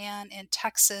was a man in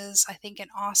Texas, I think in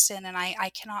Austin, and I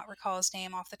cannot recall his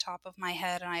name off the top of my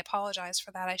head, and I apologize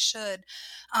for that. I should.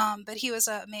 But he was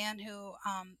a man who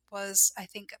was, I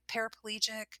think,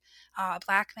 paraplegic, a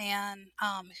Black man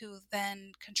who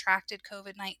then contracted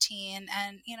COVID-19.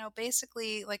 And,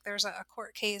 basically, like there's a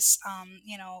court case,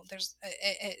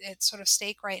 it's sort of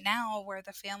stake right now where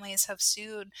the families have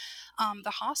sued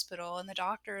the hospital and the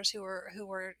doctors who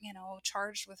were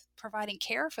charged with providing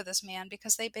care for this man,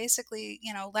 because they basically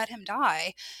let him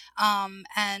die.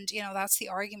 And that's the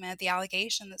argument, the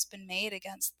allegation that's been made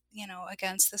against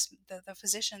against the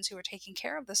physicians who were taking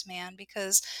care of this man,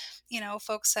 because,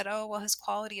 folks said, oh, well, his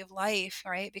quality of life,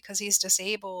 right? Because he's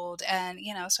disabled, and,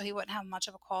 so he wouldn't have much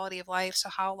of a quality of life. So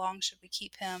how long should we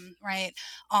keep him, right,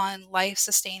 on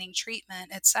life-sustaining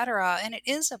treatment, et cetera? And it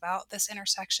is about this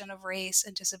intersection of race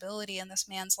and disability in this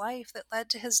man's life that led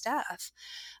to his death.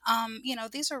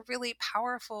 These are really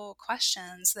powerful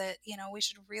questions that, we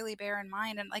should really bear in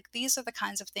mind. And like, these are the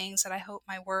kinds of things that I hope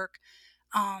my work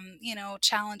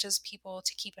challenges people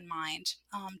to keep in mind,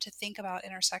 to think about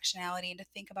intersectionality and to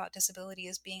think about disability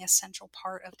as being a central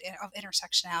part of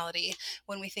intersectionality.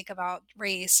 When we think about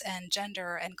race and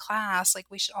gender and class, like,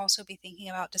 we should also be thinking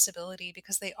about disability,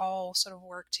 because they all sort of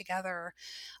work together.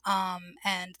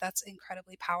 And that's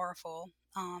incredibly powerful.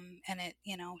 And it,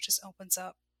 just opens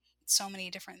up so many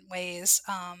different ways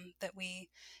that we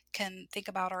can think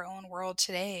about our own world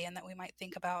today, and that we might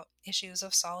think about issues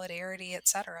of solidarity, et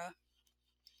cetera.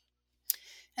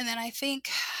 And then I think,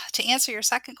 to answer your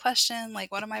second question,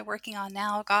 like, what am I working on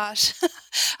now? Gosh,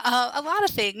 a lot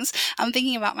of things. I'm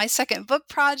thinking about my second book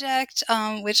project,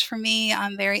 which for me,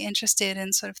 I'm very interested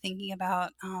in sort of thinking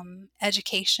about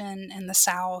education in the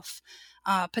South,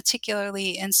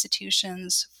 particularly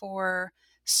institutions for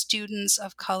students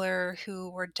of color who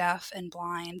were deaf and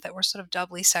blind, that were sort of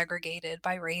doubly segregated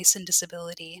by race and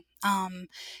disability, and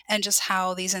just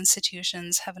how these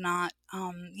institutions have not,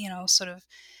 sort of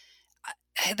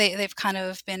they've kind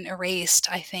of been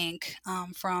erased, I think,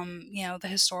 from, the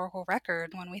historical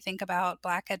record. When we think about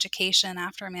Black education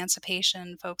after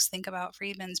emancipation, folks think about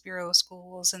Freedmen's Bureau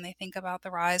schools, and they think about the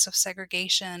rise of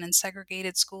segregation and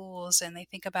segregated schools, and they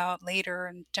think about later,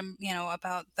 and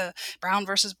about the Brown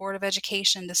versus Board of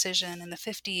Education decision in the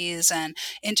 50s, and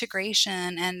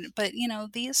integration. But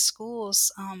these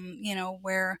schools,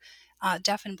 where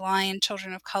deaf and blind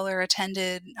children of color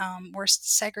attended, were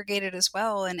segregated as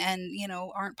well, and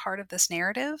aren't part of this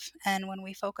narrative. And when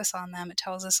we focus on them, it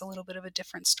tells us a little bit of a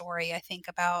different story, I think,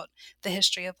 about the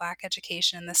history of Black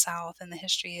education in the South, and the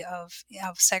history of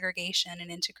segregation and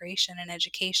integration in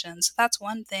education. So that's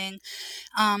one thing.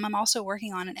 I'm also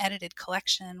working on an edited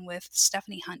collection with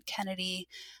Stephanie Hunt Kennedy,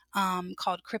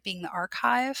 called Cripping the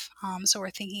Archive. So we're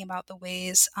thinking about the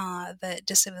ways that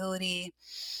disability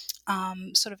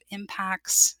sort of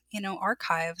impacts,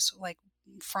 archives, like,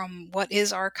 from what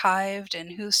is archived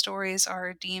and whose stories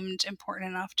are deemed important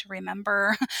enough to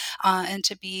remember, and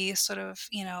to be sort of,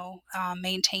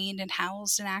 maintained and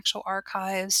housed in actual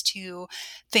archives, to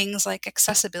things like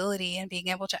accessibility and being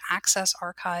able to access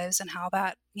archives, and how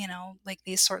that, like,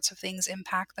 these sorts of things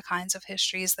impact the kinds of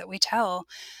histories that we tell.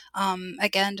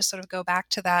 Again, to sort of go back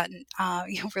to that,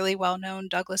 really well-known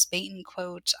Douglas Baton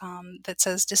quote, that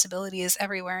says, disability is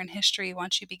everywhere in history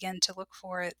once you begin to look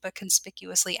for it, but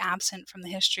conspicuously absent from the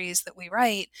histories that we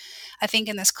write. I think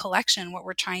in this collection, what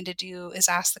we're trying to do is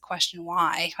ask the question,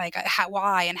 why? Like,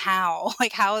 why and how?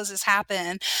 Like, how does this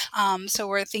happen? So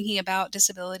we're thinking about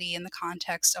disability in the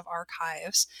context of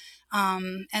archives.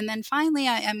 And then finally,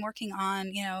 I am working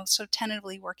on, sort of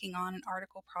tentatively working on an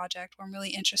article project where I'm really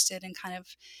interested in kind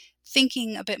of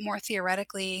thinking a bit more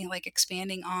theoretically, like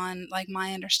expanding on, like,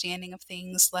 my understanding of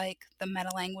things like the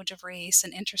meta language of race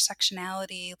and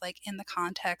intersectionality, like in the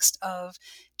context of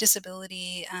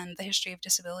disability and the history of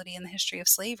disability and the history of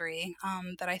slavery,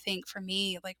 that I think for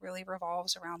me, like, really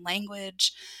revolves around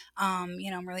language.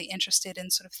 I'm really interested in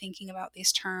sort of thinking about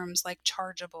these terms like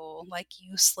chargeable, like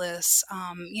useless,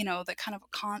 that kind of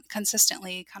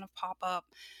consistently kind of pop up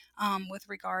with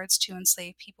regards to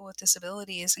enslaved people with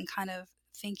disabilities, and kind of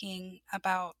thinking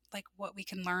about, like, what we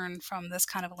can learn from this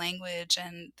kind of language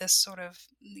and this sort of,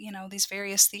 these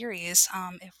various theories,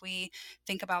 if we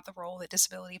think about the role that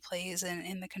disability plays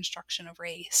in the construction of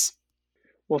race.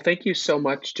 Well, thank you so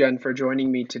much, Jen, for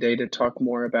joining me today to talk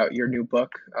more about your new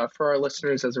book. For our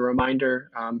listeners, as a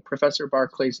reminder, Professor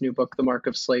Barclay's new book, The Mark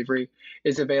of Slavery,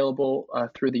 is available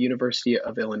through the University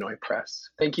of Illinois Press.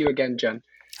 Thank you again, Jen.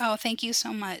 Oh, thank you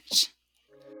so much.